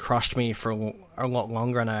crushed me for a lot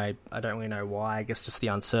longer, and I don't really know why. I guess just the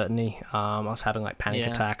uncertainty. I was having like panic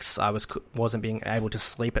attacks. I wasn't being able to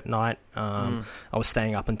sleep at night. I was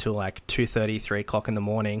staying up until like 2:30, 3 o'clock in the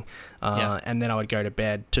morning, and then I would go to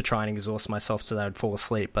bed to try and exhaust myself so that I'd fall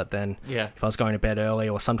asleep. But then if I was going to bed early,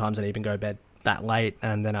 or sometimes I'd even go to bed that late,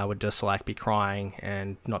 and then I would just like be crying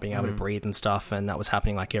and not being able to breathe and stuff, and that was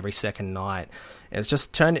happening like every second night. It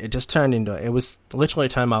was literally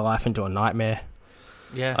turned my life into a nightmare.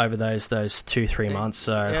 Yeah. Over those 2-3 months.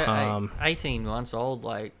 So 18 months old,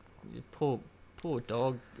 like poor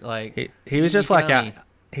dog. Like he was just like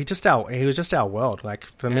he was just our world. Like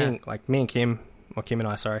for me, like me and Kim, or Kim and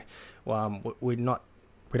I, sorry. We're not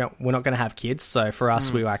going to have kids. So for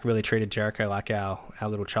us, we like really treated Jericho like our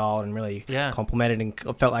little child, and really complimented and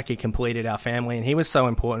felt like he completed our family. And he was so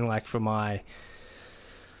important, like for my.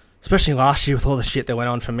 Especially last year with all the shit that went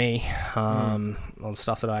on for me, all the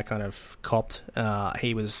stuff that I kind of copped,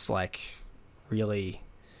 he was like really...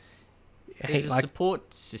 He's a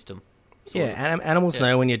support system. Animals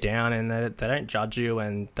know when you're down, and they don't judge you,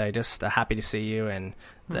 and they just are happy to see you, and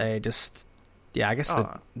they just... Yeah, I guess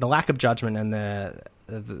the lack of judgment and the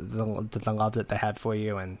love that they have for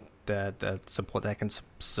you, and the support they can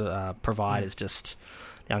provide is just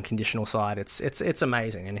the unconditional side. It's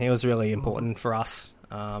amazing, and he was really important for us.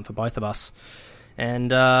 For both of us,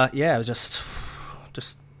 and it was just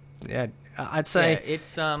I'd say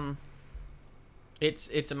it's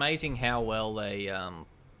amazing how well they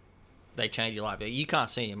change your life. You can't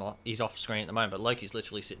see him; he's off screen at the moment, but Loki's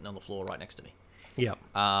literally sitting on the floor right next to me. Yeah.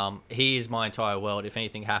 He is my entire world. If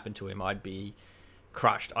anything happened to him, I'd be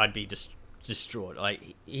crushed. I'd be destroyed. Like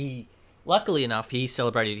luckily enough, he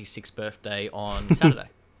celebrated his 6th birthday on Saturday.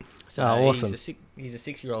 So awesome. He's a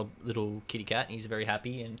 6-year-old little kitty cat, and he's very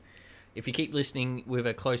happy. And if you keep listening with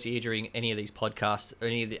a close ear during any of these podcasts, or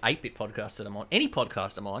any of the 8-bit podcasts that I'm on, any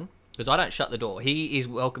podcast I'm on, because I don't shut the door, he is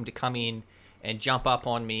welcome to come in and jump up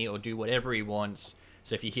on me or do whatever he wants.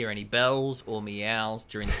 So if you hear any bells or meows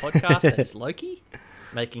during the podcast, that is Loki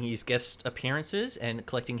making his guest appearances and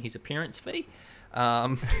collecting his appearance fee.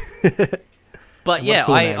 But yeah,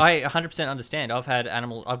 cool, I 100% understand.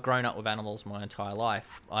 I've grown up with animals my entire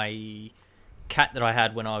life. Cat that I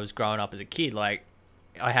had when I was growing up as a kid, like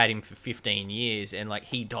I had him for 15 years, and like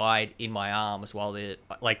he died in my arms while the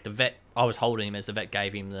vet. I was holding him as the vet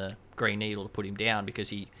gave him the green needle to put him down because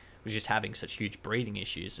he was just having such huge breathing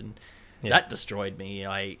issues, and that destroyed me.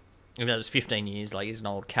 It was 15 years. Like he's an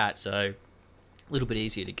old cat, so a little bit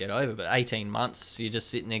easier to get over. But 18 months, you're just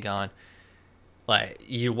sitting there going, like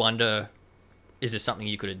you wonder. Is there something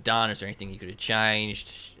you could have done? Is there anything you could have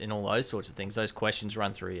changed? And all those sorts of things. Those questions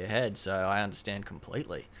run through your head. So I understand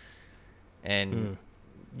completely. And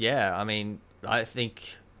I mean, I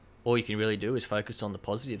think all you can really do is focus on the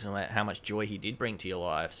positives and how much joy he did bring to your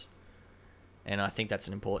lives. And I think that's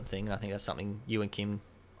an important thing. I think that's something you and Kim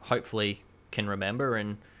hopefully can remember.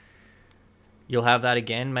 And you'll have that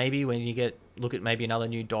again maybe when you look at maybe another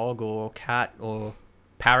new dog or cat or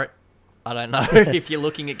parrot. I don't know if you're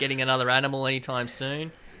looking at getting another animal anytime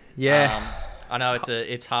soon. Yeah. I know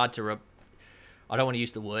it's hard to... I don't want to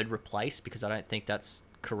use the word replace because I don't think that's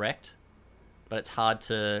correct. But it's hard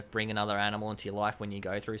to bring another animal into your life when you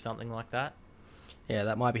go through something like that. Yeah,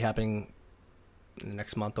 that might be happening in the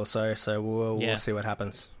next month or so. So we'll see what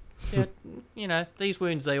happens. Yeah, these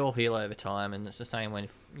wounds, they all heal over time. And it's the same when,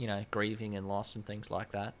 grieving and loss and things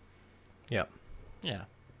like that. Yep. Yeah.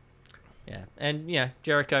 Yeah, and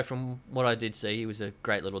Jericho, from what I did see, he was a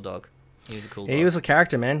great little dog. He was a cool dog. He was a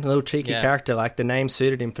character, man. A little cheeky character. Like, the name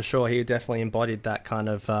suited him for sure. He definitely embodied that kind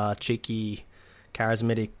of cheeky,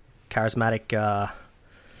 charismatic,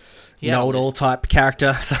 know-it-all type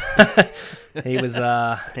character. So he was,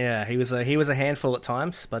 he was a handful at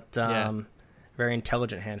times, but very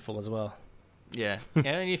intelligent handful as well. Yeah, and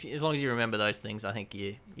as long as you remember those things, I think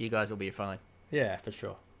you guys will be fine. Yeah, for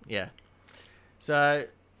sure. Yeah. So...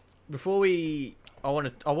 Before I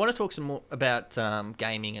want to talk some more about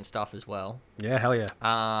gaming and stuff as well. Yeah, hell yeah.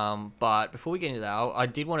 But before we get into that, I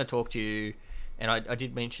did want to talk to you, and I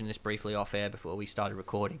did mention this briefly off air before we started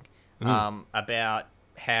recording, about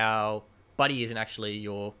how Buddy isn't actually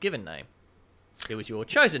your given name. It was your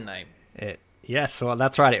chosen name. Yes, well,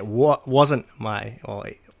 that's right. It wasn't my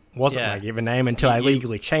given name until I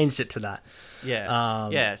legally changed it to that.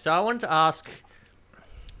 Yeah. So I wanted to ask,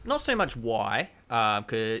 not so much why.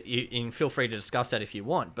 Feel free to discuss that if you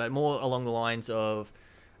want, but more along the lines of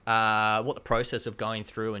what the process of going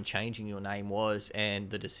through and changing your name was, and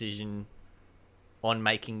the decision on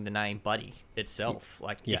making the name Buddy itself.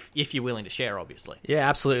 Like, Yeah. if you're willing to share, obviously. Yeah,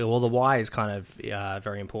 absolutely. Well, the Y is kind of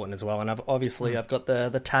very important as well. And I've got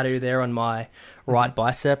the tattoo there on my right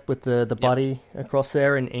bicep with the Buddy across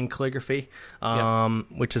there in calligraphy,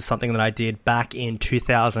 which is something that I did back in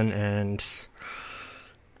 2008,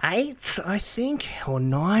 I think, or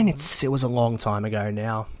 9. It was a long time ago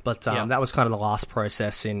now. But that was kind of the last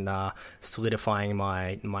process in solidifying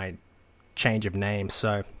my change of name.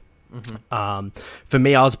 So... for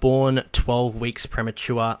me, I was born 12 weeks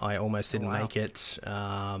premature. I almost didn't make it.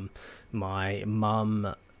 My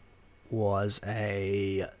mum was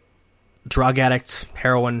a drug addict,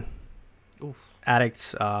 heroin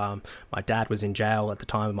addict. My dad was in jail at the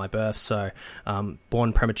time of my birth, so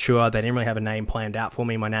born premature. They didn't really have a name planned out for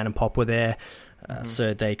me. My nan and pop were there,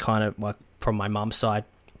 so they kind of, like, from my mum's side,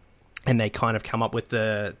 and they kind of come up with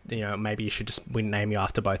maybe we name you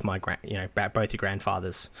after both both your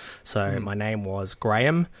grandfathers. So my name was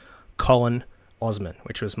Graham Colin Osman,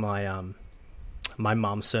 which was my my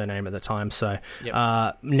mum's surname at the time. So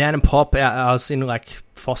Nan and Pop, I was in like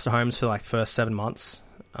foster homes for like the first 7 months,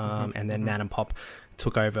 and then Nan and Pop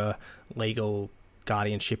took over legal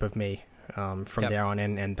guardianship of me. From there on,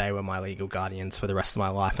 and they were my legal guardians for the rest of my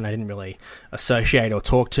life, and I didn't really associate or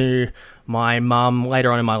talk to my mum.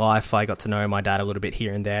 Later on in my life, I got to know my dad a little bit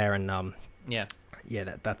here and there, and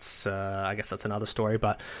that's I guess that's another story.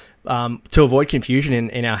 But to avoid confusion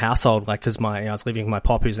in our household, like, because I was living with my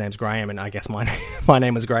pop, whose name's Graham, and I guess my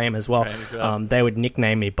name was Graham as well. They would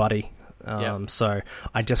nickname me Buddy, so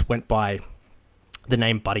I just went by the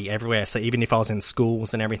name Buddy everywhere. So even if I was in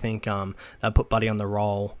schools and everything, I'd put Buddy on the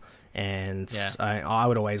roll. And I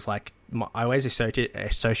would always I always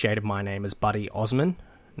associated my name as Buddy Osman,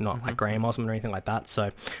 not like Graham Osman or anything like that.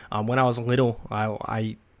 So when I was little,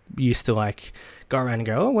 I used to like go around and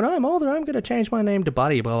go, oh, when I'm older, I'm going to change my name to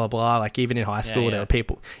Buddy, blah, blah, blah. Like, even in high school, there were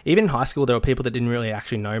people that didn't really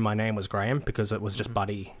actually know my name was Graham, because it was just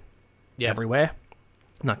Buddy everywhere,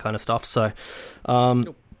 and that kind of stuff. So, oh,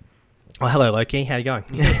 hello, Loki. How you going?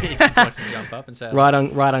 He just wants to jump up and say right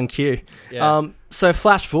on cue. Yeah. So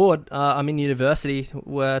flash forward, I'm in university,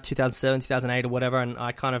 2007, 2008 or whatever, and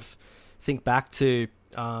I kind of think back to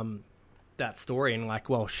that story and like,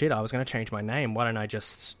 well, shit, I was going to change my name. Why don't I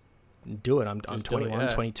just do it? I'm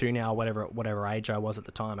 21, 22 now, whatever age I was at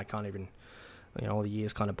the time. I can't even, all the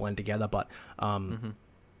years kind of blend together. But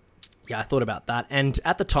I thought about that. And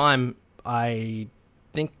at the time, I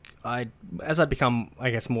think as I become, I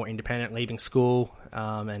guess, more independent, leaving school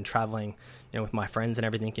and traveling, with my friends and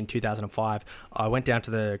everything in 2005, I went down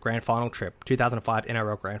to the grand final trip. 2005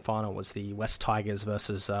 NRL grand final was the West Tigers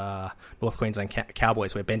versus North Queensland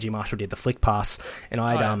Cowboys, where Benji Marshall did the flick pass, and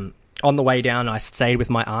on the way down, I stayed with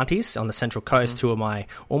my aunties on the Central Coast, who are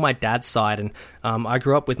all my dad's side, and I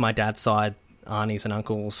grew up with my dad's side aunties and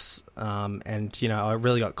uncles, and I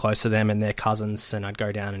really got close to them and their cousins, and I'd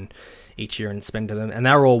go down and each year and spend to them, and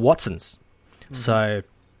they were all Watsons. So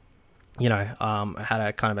I had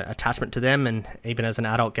a kind of an attachment to them, and even as an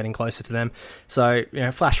adult getting closer to them. So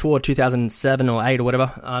flash forward 2007 or 8 or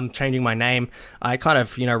whatever, I'm changing my name. I kind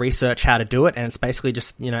of research how to do it, and it's basically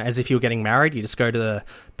just as if you were getting married. You just go to the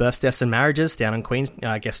births, deaths and marriages down in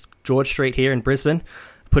George Street here in Brisbane,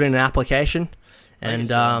 put in an application.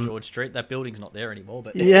 And on George Street, that building's not there anymore.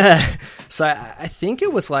 But so I think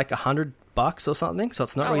it was like $100 or something. So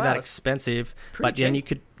it's not really that expensive. But then you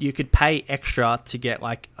could pay extra to get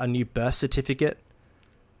like a new birth certificate.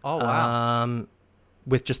 Oh wow!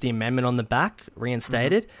 With just the amendment on the back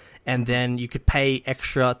reinstated, and then you could pay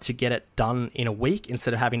extra to get it done in a week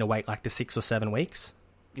instead of having to wait like the 6 or 7 weeks.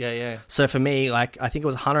 Yeah. So for me, like, I think it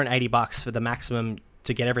was $180 for the maximum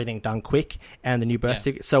to get everything done quick, and the new birth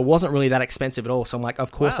certificate. So it wasn't really that expensive at all. So I'm like,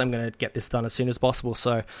 of course I'm going to get this done as soon as possible.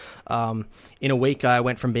 So in a week, I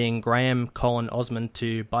went from being Graham Colin Osman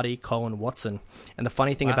to Buddy Colin Watson. And the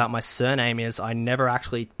funny thing about my surname is I never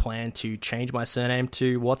actually planned to change my surname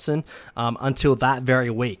to Watson until that very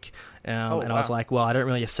week. I was like, well, I don't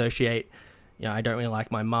really associate, I don't really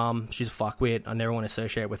like my mum. She's a fuckwit. I never want to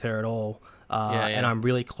associate with her at all. And I'm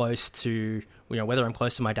really close to, whether I'm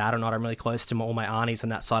close to my dad or not, I'm really close to all my aunties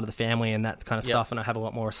and that side of the family and that kind of stuff. And I have a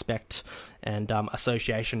lot more respect and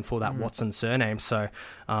association for that Watson surname. So,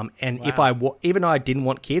 even though I didn't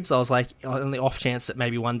want kids, I was like, on the off chance that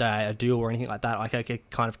maybe one day I do or anything like that, like I could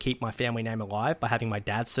kind of keep my family name alive by having my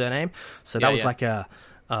dad's surname. So that was like a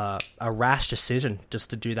rash decision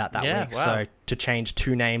just to do that week. Wow. So to change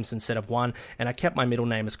 2 names instead of 1, and I kept my middle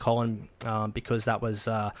name as Colin because that was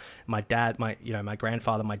my dad, my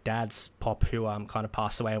grandfather, my dad's pop, who kind of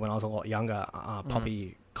passed away when I was a lot younger,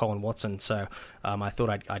 Poppy Colin Watson. So I thought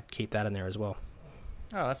I'd keep that in there as well.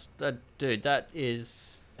 Oh, dude, that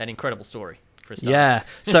is an incredible story for a start. Yeah.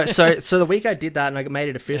 So the week I did that and I made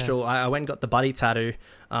it official, I went and got the buddy tattoo.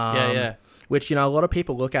 Which, you know, a lot of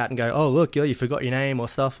people look at and go, oh, look, you forgot your name or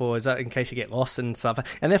stuff, or is that in case you get lost and stuff?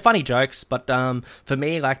 And they're funny jokes, but for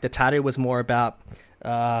me, like, the tattoo was more about,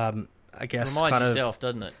 I guess, Remind kind yourself, of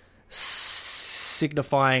doesn't it?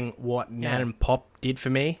 signifying what Nan and Pop did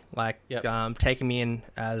for me, like taking me in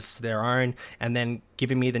as their own and then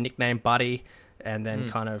giving me the nickname Buddy. And then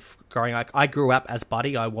kind of growing, like, I grew up as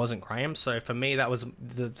Buddy, I wasn't Graham, so for me that was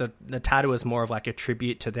the tattoo was more of like a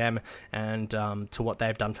tribute to them and to what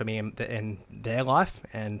they've done for me in their life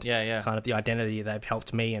and kind of the identity they've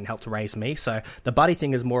helped me and helped raise me. So the Buddy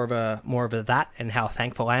thing is more of a that and how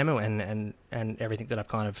thankful I am and everything that I've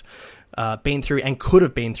kind of been through and could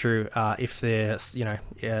have been through if there's, you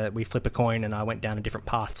know, we flip a coin and I went down a different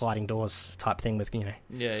path, sliding doors type thing with, you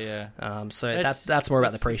know. So that's more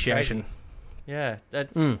about the appreciation. Yeah,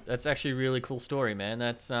 that's actually a really cool story, man.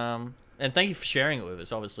 That's and thank you for sharing it with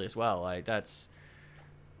us, obviously, as well. Like, that's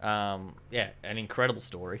an incredible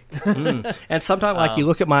story. And sometimes, like, you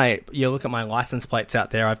look at my license plates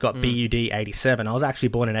out there. I've got BUD 87. I was actually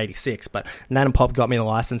born in 86, but Nan and Pop got me the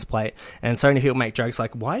license plate. And so many people make jokes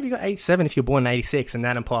like, "Why have you got 87 if you're born in 86?" And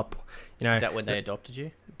Nan and Pop, you know, is that when they adopted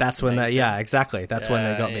you? That's when exactly. That's when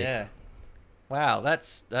they got me. Yeah. Wow,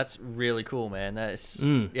 that's really cool, man. That's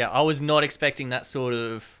I was not expecting that sort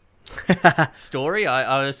of story.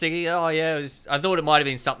 I was thinking, I thought it might have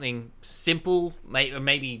been something simple.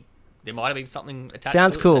 Maybe there might have been something attached.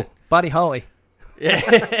 Sounds to cool, it, Buddy Holly.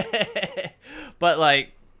 Yeah, but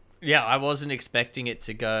like, I wasn't expecting it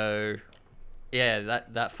to go,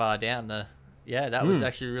 that far down the. Yeah, that was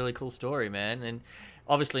actually a really cool story, man, and.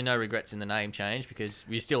 Obviously, no regrets in the name change because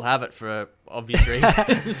we still have it for obvious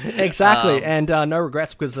reasons. Exactly, and no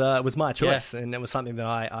regrets because it was my choice, and it was something that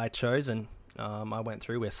I chose and I went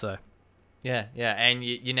through with. So, yeah, and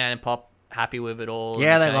your Nan and Pop happy with it all.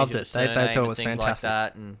 Yeah, they loved it. They thought it was things fantastic.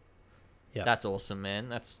 Like that, and that's awesome, man.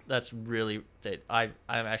 That's really. I'm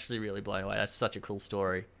actually really blown away. That's such a cool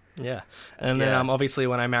story. Yeah, and then obviously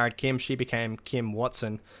when I married Kim, she became Kim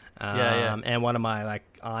Watson. And one of my like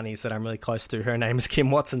aunties that I'm really close to, her name is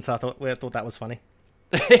Kim Watson, so I thought that was funny.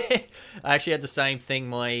 I actually had the same thing.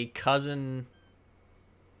 My cousin's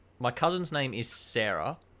name is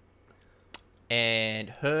Sarah, and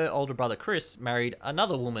her older brother Chris married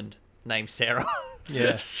another woman named Sarah.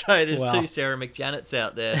 Yeah. So there's two Sarah McJanets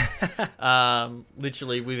out there,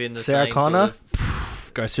 literally within the Sarah same Connor sort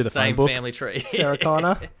of goes through the same phone book. family tree. Sarah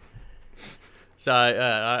Connor. So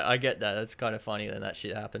I get that. It's kind of funny when that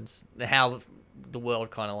shit happens. How the world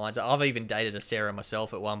kind of lines up. I've even dated a Sarah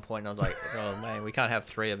myself at one point, and I was like, oh man, we can't have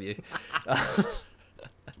three of you.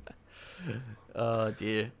 Oh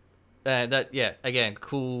dear. Again,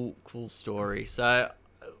 cool story. So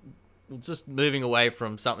just moving away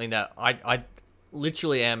from something that I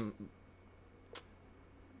literally am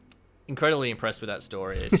incredibly impressed with that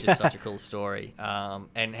story. It's just such a cool story,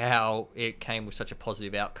 and how it came with such a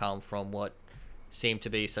positive outcome from what seemed to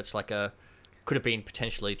be such like could have been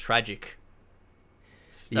potentially tragic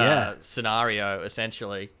scenario,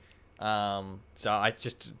 essentially. So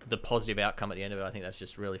the positive outcome at the end of it, I think that's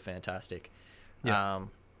just really fantastic. So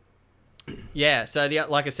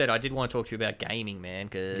like I said, I did want to talk to you about gaming, man,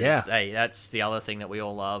 because hey, that's the other thing that we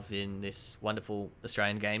all love in this wonderful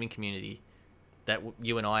Australian gaming community that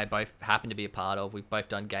you and I both happen to be a part of. We've both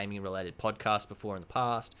done gaming related podcasts before in the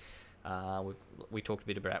past. We talked a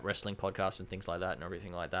bit about wrestling podcasts and things like that and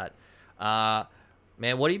everything like that.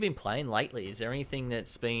 Man, what have you been playing lately? Is there anything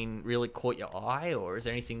that's been really caught your eye, or is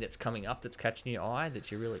there anything that's coming up that's catching your eye that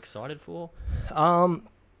you're really excited for? The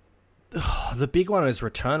big one is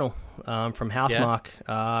Returnal from Housemarque,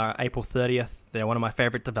 April 30th. They're one of my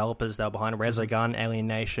favorite developers. They were behind Resogun, Alien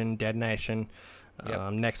Nation, Dead Nation,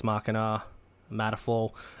 Next Machina,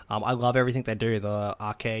 Matterfall. I love everything they do. The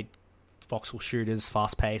arcade voxel shooters,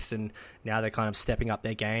 fast paced, and now they're kind of stepping up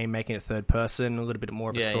their game, making it third person, a little bit more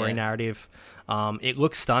of a story narrative. It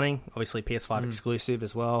looks stunning. Obviously PS5 exclusive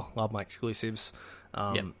as well. Love my exclusives.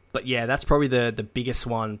 But yeah, that's probably the biggest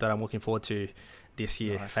one that I'm looking forward to this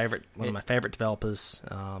year. Nice. One of my favorite developers.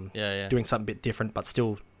 Doing something a bit different, but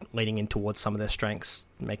still leaning in towards some of their strengths,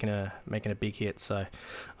 making a big hit. So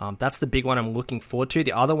that's the big one I'm looking forward to.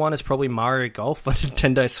 The other one is probably Mario Golf on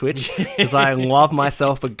Nintendo Switch, because I love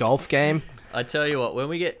myself a golf game. I tell you what,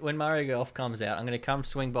 when Mario Golf comes out, I'm going to come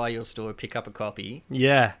swing by your store, pick up a copy.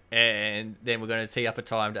 Yeah. And then we're going to tee up a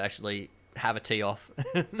time to actually have a tee off.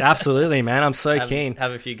 Absolutely, man. I'm so keen.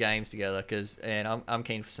 Have a few games together, and I'm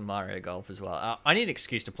keen for some Mario Golf as well. I need an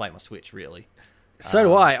excuse to play my Switch, really. So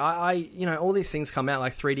do I, all these things come out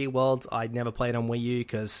like 3D World. I never played on Wii U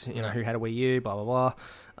because, who had a Wii U, blah, blah,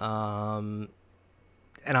 blah.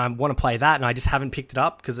 And I want to play that, and I just haven't picked it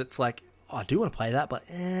up because it's like, I do want to play that, but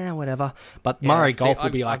whatever. But Mario Golf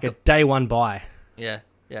will be like a day one buy. Yeah.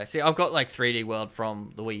 Yeah. See, I've got like 3D World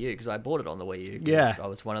from the Wii U because I bought it on the Wii U. Yeah. I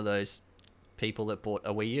was one of those people that bought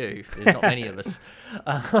a Wii U. There's not many of us.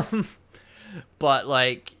 But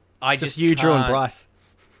like, I just you, Drew, and can't- Bryce.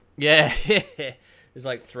 Yeah, there's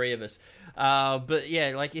like 3 of us. But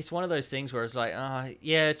yeah, like it's one of those things where it's like,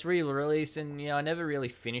 it's re-released, and I never really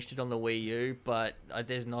finished it on the Wii U, but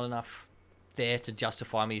there's not enough there to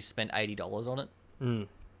justify me to spend $80 on it. And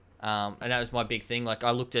that was my big thing. Like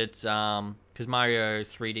I looked at because Mario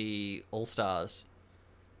 3D All Stars,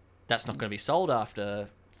 that's not going to be sold after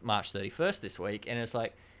March 31st this week, and it's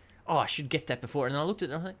like, I should get that before. And then I looked at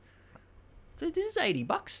it, and I was like, dude, this is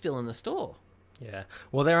 $80 still in the store. Yeah.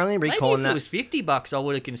 Well, they're only Maybe recalling if that. it was $50, I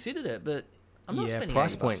would have considered it, but I'm not spending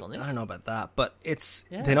price $80 point. on this. I don't know about that, but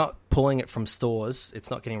they're not pulling it from stores. It's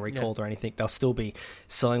not getting recalled or anything. They'll still be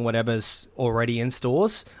selling whatever's already in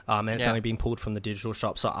stores, and it's only being pulled from the digital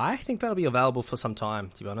shop. So I think that'll be available for some time,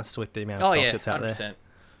 to be honest, with the amount of stock that's out 100%. there.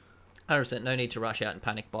 100%. No need to rush out and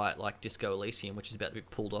panic buy it like Disco Elysium, which is about to be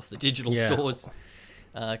pulled off the digital stores,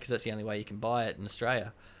 because that's the only way you can buy it in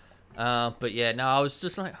Australia. But yeah, no, I was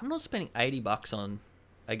just like, I'm not spending $80 on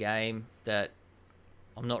a game that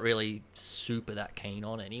I'm not really super that keen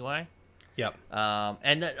on anyway. Yep.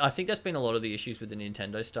 And I think that's been a lot of the issues with the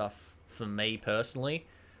Nintendo stuff for me personally.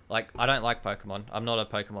 Like, I don't like Pokemon. I'm not a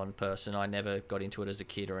Pokemon person. I never got into it as a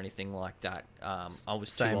kid or anything like that. I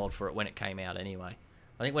was too old for it when it came out anyway.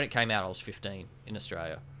 I think when it came out, I was 15 in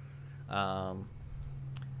Australia.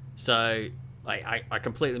 So I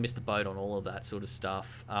completely missed the boat on all of that sort of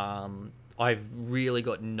stuff. I've really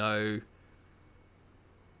got no...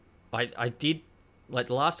 I did... Like,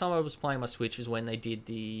 the last time I was playing my Switch is when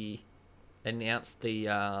they announced the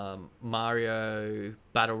Mario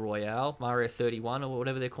Battle Royale, Mario 31 or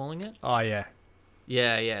whatever they're calling it. Oh, yeah.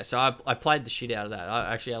 Yeah. So I played the shit out of that.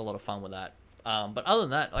 I actually had a lot of fun with that. But other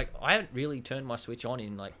than that, like, I haven't really turned my Switch on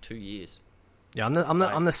in like 2 years. Yeah,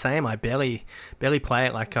 I'm the same. I barely play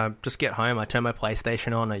it. Like, I just get home, I turn my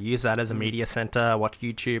PlayStation on, I use that as a media center, I watch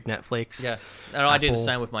YouTube, Netflix. Yeah, and I do the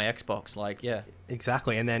same with my Xbox. Like, yeah,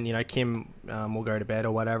 exactly. And then Kim will go to bed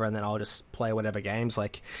or whatever, and then I'll just play whatever games.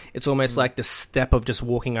 Like, it's almost like the step of just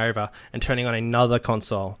walking over and turning on another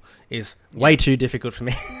console is way too difficult for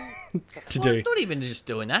me to do. It's not even just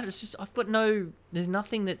doing that. It's just there's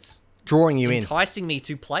nothing that's drawing you enticing me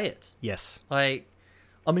to play it. Yes, like.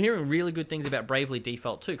 I'm hearing really good things about Bravely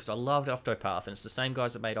Default too, because I loved Octopath, and it's the same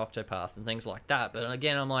guys that made Octopath and things like that. But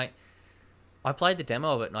again, I'm like, I played the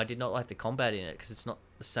demo of it, and I did not like the combat in it, because it's not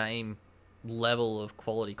the same level of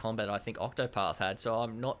quality combat I think Octopath had, so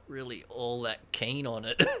I'm not really all that keen on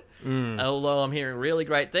it. And although I'm hearing really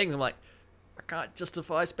great things, I'm like, I can't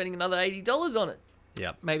justify spending another $80 on it.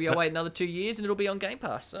 Yeah. Maybe I'll wait another 2 years, and it'll be on Game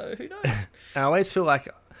Pass, so who knows? I always feel like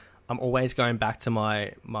I'm always going back to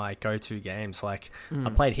my go-to games. Like, I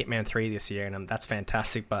played Hitman 3 this year, and that's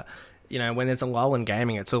fantastic. But, when there's a lull in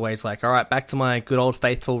gaming, it's always like, all right, back to my good old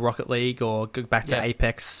faithful Rocket League, or go back to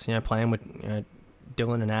Apex, playing with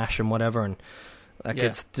Dylan and Ash and whatever. And like,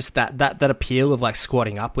 it's just that appeal of like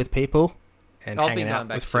squatting up with people and hanging out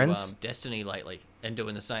with friends. To, Destiny lately and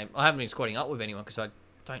doing the same. I haven't been squatting up with anyone because I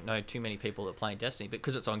don't know too many people that are playing Destiny, but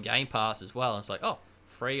because it's on Game Pass as well, and it's like,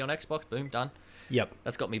 free on Xbox, boom, done. Yep.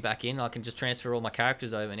 That's got me back in. I can just transfer all my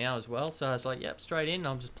characters over now as well. So I was like, straight in.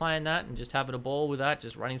 I'm just playing that and just having a ball with that,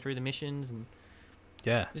 just running through the missions. And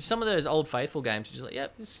just some of those old faithful games, you're just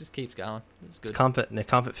like, this just keeps going. It's good. It's comfort, and they're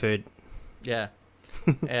comfort food. Yeah.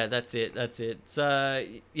 Yeah, that's it. So,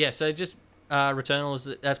 so just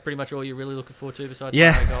Returnal, that's pretty much all you're really looking forward to besides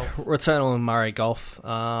Mario Golf? Returnal and Mario Golf.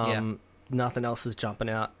 Nothing else is jumping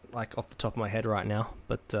out like off the top of my head right now.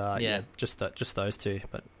 But just those two.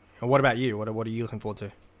 But what about you? What are you looking forward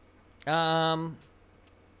to?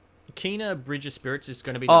 Kena Bridge of Spirits is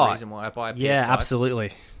going to be the reason why I buy a PS5. Yeah,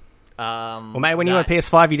 absolutely. Well, mate, when you want a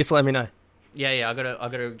PS5, you just let me know. Yeah, I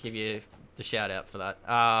gotta give you the shout out for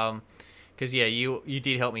that. Because you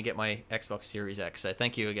did help me get my Xbox Series X, so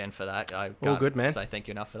thank you again for that. I can't good, man. say thank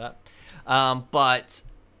you enough for that. But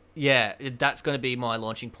yeah, that's going to be my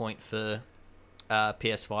launching point for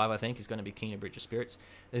PS5. I think is going to be Kena Bridge of Spirits.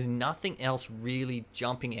 There's nothing else really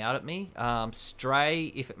jumping out at me. Stray,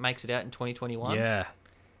 if it makes it out in 2021. Yeah.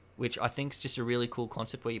 Which I think is just a really cool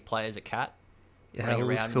concept where you play as a cat. Yeah, running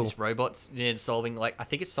around in this robots and solving, I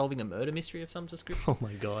think it's solving a murder mystery of some description. Oh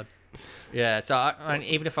my god. Yeah, so I mean,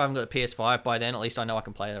 even if I haven't got a PS5 by then, at least I know I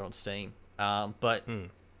can play that on Steam. But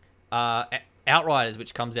out Outriders,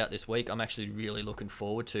 which comes out this week, I'm actually really looking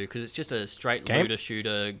forward to because it's just a straight looter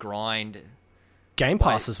shooter grind. Game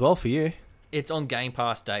Pass as well for you. It's on Game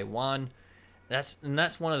Pass day one. That's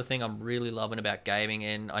one of the things I'm really loving about gaming,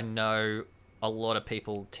 and I know a lot of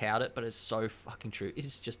people tout it, but it's so fucking true. It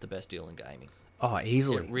is just the best deal in gaming. Oh,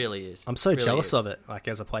 easily. It really is. I'm so really jealous of it. Like,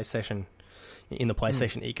 as a PlayStation, in the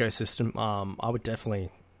PlayStation ecosystem, I would definitely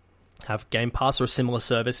have Game Pass or a similar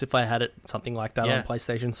service if I had it, something like that on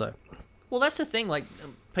PlayStation. So, well, that's the thing. Like,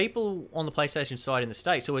 people on the PlayStation side in the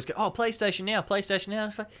States always go, "Oh, PlayStation Now, PlayStation Now."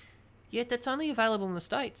 It's like, yeah, that's only available in the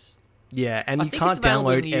States. Yeah, and I you think can't it's available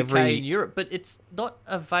download in the UK every and Europe, but it's not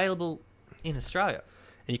available in Australia.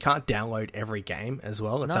 And you can't download every game as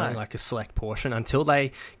well. It's No. only like a select portion until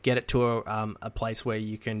they get it to a place where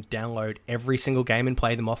you can download every single game and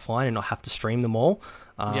play them offline and not have to stream them all.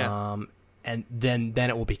 And then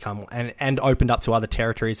it will become and opened up to other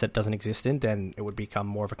territories that doesn't exist in. Then it would become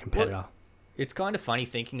more of a competitor. Well, it's kind of funny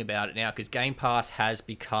thinking about it now because Game Pass has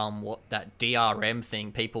become what that DRM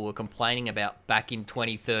thing people were complaining about back in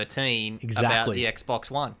 2013 about the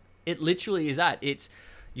Xbox One. It literally is that. It's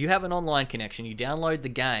you have an online connection, you download the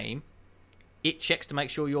game, it checks to make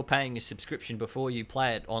sure you're paying a subscription before you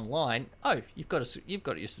play it online. Oh, you've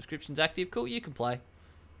got your subscriptions active. Cool, you can play.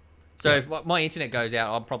 So if my internet goes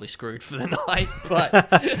out, I'm probably screwed for the night.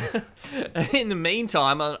 But in the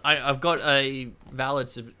meantime, I've got a valid...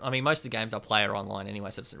 I mean, most of the games I play are online anyway,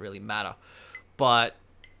 so it doesn't really matter. But,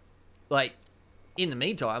 like, in the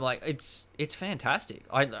meantime, like, it's fantastic.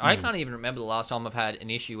 I can't even remember the last time I've had an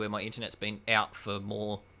issue where my internet's been out for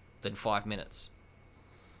more than 5 minutes.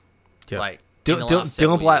 Yeah. Like...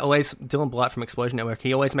 Dylan Blight from Explosion Network,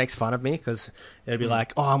 he always makes fun of me because it'd be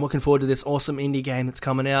like, oh, I'm looking forward to this awesome indie game that's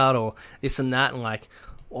coming out or this and that, and like,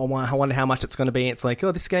 oh, I wonder how much it's going to be. It's like,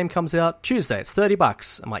 oh, this game comes out Tuesday, it's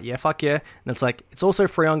 $30. I'm like, yeah, fuck yeah. And it's like, it's also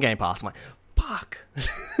free on Game Pass. I'm like, fuck.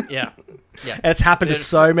 Yeah. And it's happened to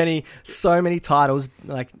so many titles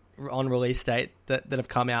like on release date that have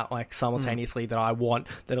come out like simultaneously that I want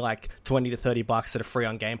that are like $20 to $30 that are free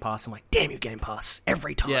on Game Pass. I'm like, damn you, Game Pass,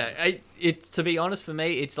 every time. Yeah, it's to be honest, for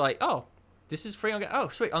me, it's like, oh, this is free on oh,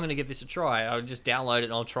 sweet, I'm going to give this a try. I'll just download it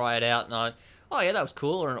and I'll try it out, and oh yeah, that was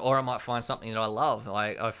cool, or I might find something that I love.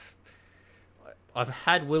 Like I've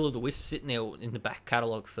had Will of the Wisp sitting there in the back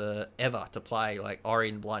catalogue forever to play, like Ori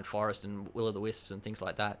and Blind Forest and Will of the Wisps and things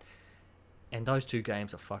like that. And those two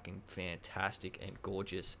games are fucking fantastic and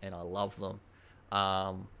gorgeous, and I love them.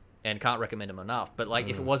 And can't recommend them enough. But like,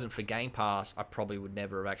 if it wasn't for Game Pass, I probably would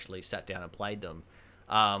never have actually sat down and played them.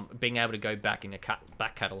 Being able to go back in a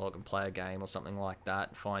back catalogue and play a game or something like that,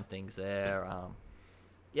 and find things there.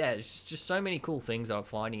 Yeah, it's just so many cool things that I'm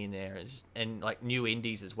finding in there, and like new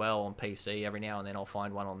indies as well on PC. Every now and then I'll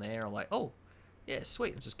find one on there. I'm like, oh, yeah,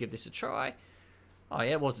 sweet. I'll just give this a try. Oh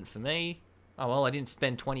yeah, it wasn't for me. Oh well, I didn't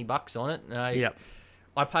spend $20 on it.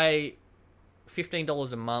 I pay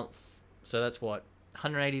 $15 a month, so that's what,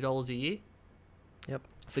 $180 a year. Yep.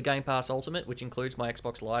 For Game Pass Ultimate, which includes my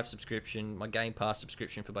Xbox Live subscription, my Game Pass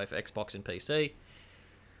subscription for both Xbox and PC.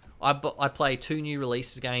 I play 2 new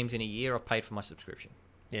releases games in a year. I've paid for my subscription.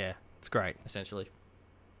 Yeah, it's great. Essentially.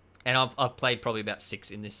 And I've played probably about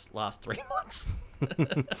 6 in this last 3 months.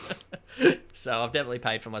 So I've definitely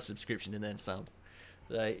paid for my subscription and then some.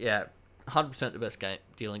 So yeah, 100% the best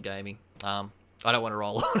deal in gaming. I don't want to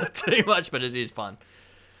roll on it too much, but it is fun.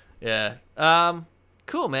 Yeah.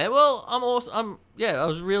 Cool, man. Well, I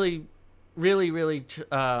was really, really, really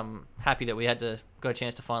happy that we had got a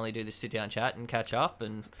chance to finally do this sit-down chat and catch up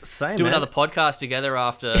and do another podcast together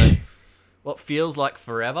after what feels like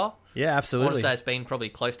forever. Yeah, absolutely. I want to say it's been probably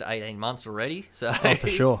close to 18 months already. So for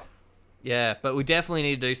sure. Yeah, but we definitely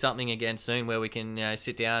need to do something again soon where we can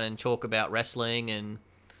sit down and talk about wrestling and...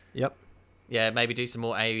 Yep. Yeah, maybe do some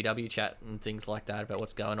more AEW chat and things like that about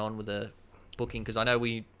what's going on with the booking, because I know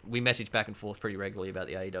we message back and forth pretty regularly about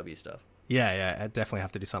the AEW stuff. Yeah, I definitely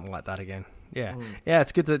have to do something like that again. Yeah, yeah,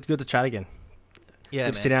 it's good to chat again. Yeah,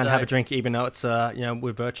 man. Sit down and have a drink, even though it's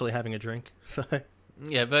we're virtually having a drink. So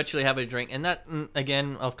yeah, virtually have a drink, and that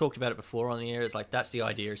again, I've talked about it before on the air. It's like that's the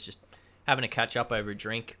idea. It's just having a catch up over a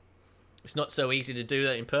drink. It's not so easy to do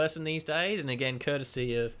that in person these days, and again,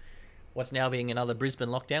 courtesy of what's now being another Brisbane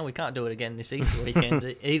lockdown, we can't do it again this Easter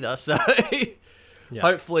weekend either. So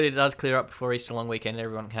hopefully it does clear up before Easter long weekend.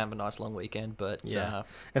 Everyone can have a nice long weekend. But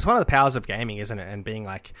it's one of the powers of gaming, isn't it? And being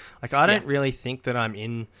like I don't really think that I'm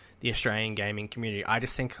in the Australian gaming community. I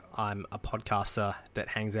just think I'm a podcaster that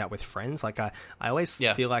hangs out with friends. Like I always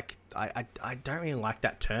feel like I don't really like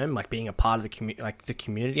that term, like being a part of the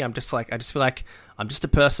community. I just feel like I'm just a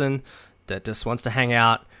person that just wants to hang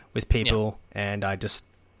out with people, and I just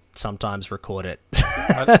sometimes record it.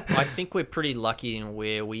 I think we're pretty lucky in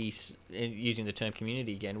where using the term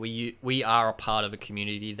community again, we are a part of a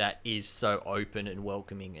community that is so open and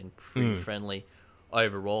welcoming and pretty friendly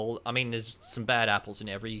overall. I mean, there's some bad apples in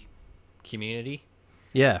every community.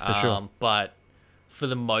 Yeah, for sure. But for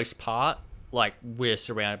the most part, like, we're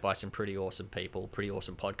surrounded by some pretty awesome people, pretty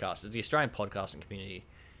awesome podcasters. The Australian podcasting community,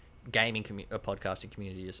 podcasting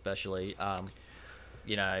community especially,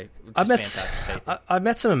 you know, fantastic people. I've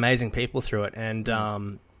met some amazing people through it, and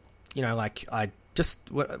you know, like,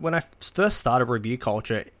 when I first started Review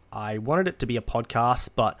Culture, I wanted it to be a podcast,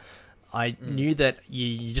 but I knew that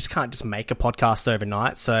you just can't just make a podcast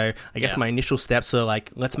overnight. So I guess my initial steps were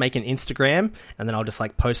like, let's make an Instagram, and then I'll just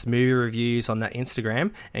like post movie reviews on that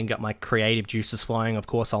Instagram and get my creative juices flowing. Of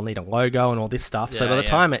course, I'll need a logo and all this stuff. So by the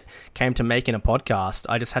time it came to making a podcast,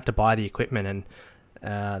 I just had to buy the equipment,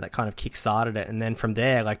 and that kind of kick-started it. And then from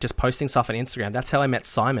there, like, just posting stuff on Instagram, that's how I met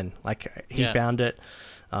Simon. Like, he found it.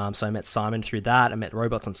 So I met Simon through that. I met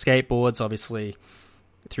Robots on Skateboards, obviously,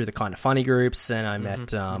 through the Kind of Funny groups, and I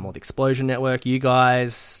met all the Explosion Network, you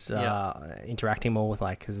guys, interacting more with,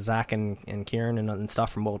 like, Zach and Kieran and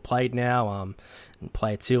stuff from World Played now, and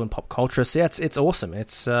Player 2 and Pop Culture. So yeah, it's awesome.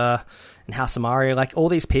 It's in House of Mario, like, all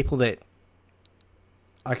these people that,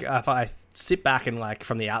 like, if I sit back and, like,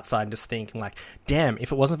 from the outside and just think, like, damn,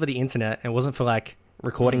 if it wasn't for the internet, and it wasn't for, like,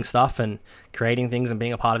 recording stuff and creating things and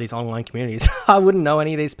being a part of these online communities, I wouldn't know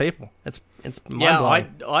any of these people. It's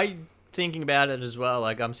mind-blowing. I thinking about it as well,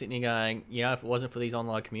 like, I'm sitting here going, you know, if it wasn't for these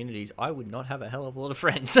online communities, I would not have a hell of a lot of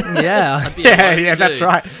friends. Yeah, that's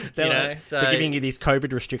right. They're giving you these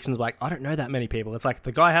COVID restrictions, like, I don't know that many people. It's like,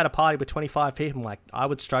 the guy had a party with 25 people. I'm like, I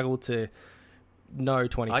would struggle to know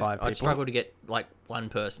 25 people. I'd struggle to get, like, one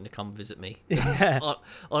person to come visit me. Yeah.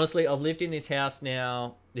 Honestly, I've lived in this house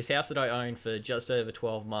now, this house that I own, for just over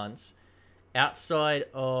 12 months. Outside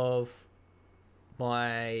of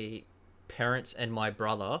my parents and my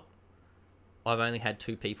brother, I've only had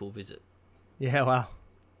 2 people visit. Yeah, wow.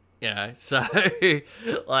 You know, so,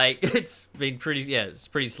 like, it's been it's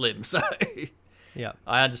pretty slim. So, yeah,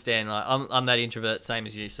 I understand. Like, I'm that introvert, same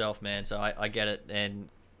as yourself, man. So I get it, and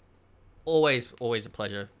always a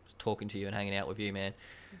pleasure talking to you and hanging out with you, man.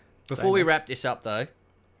 Before we wrap this up, though,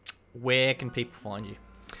 where can people find you?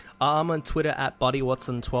 I'm on Twitter at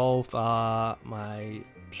BuddyWatson12. My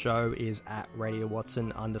show is at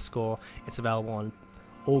RadioWatson_. It's available on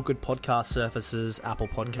all good podcast services, Apple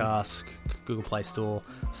Podcasts, Google Play Store,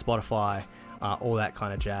 Spotify, all that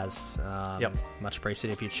kind of jazz. Much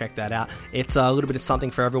appreciated if you check that out. It's a little bit of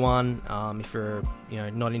something for everyone. If you're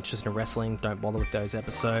not interested in wrestling, don't bother with those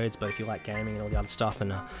episodes. But if you like gaming and all the other stuff,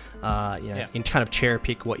 and you kind of cherry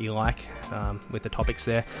pick what you like with the topics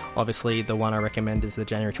there. Obviously, the one I recommend is the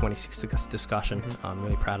January 26th discussion. I'm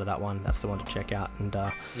really proud of that one. That's the one to check out. And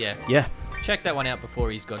check that one out before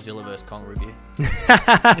his Godzilla vs Kong review.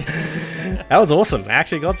 That was awesome.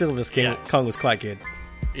 Actually, Godzilla vs Kong was quite good.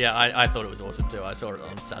 Yeah, I thought it was awesome too. I saw it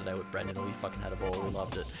on Saturday with Brendan, and we fucking had a ball. We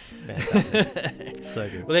loved it. Fantastic. So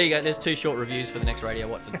good. Well, there you go. There's 2 short reviews for the next Radio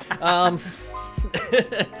Watson. But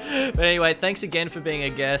anyway, thanks again for being a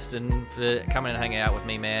guest and for coming and hanging out with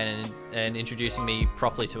me, man, and introducing me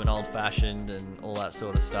properly to an old-fashioned and all that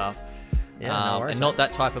sort of stuff. Yeah, no worries, and not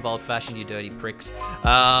that type of old-fashioned, you dirty pricks.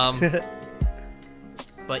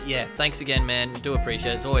 But yeah, thanks again, man. Do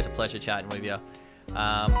appreciate it. It's always a pleasure chatting with you.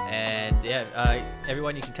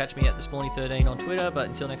 Everyone, you can catch me at the Spawny13 on Twitter. But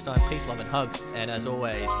until next time, peace, love, and hugs. And as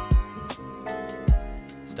always,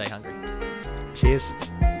 stay hungry. Cheers.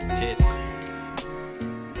 Cheers.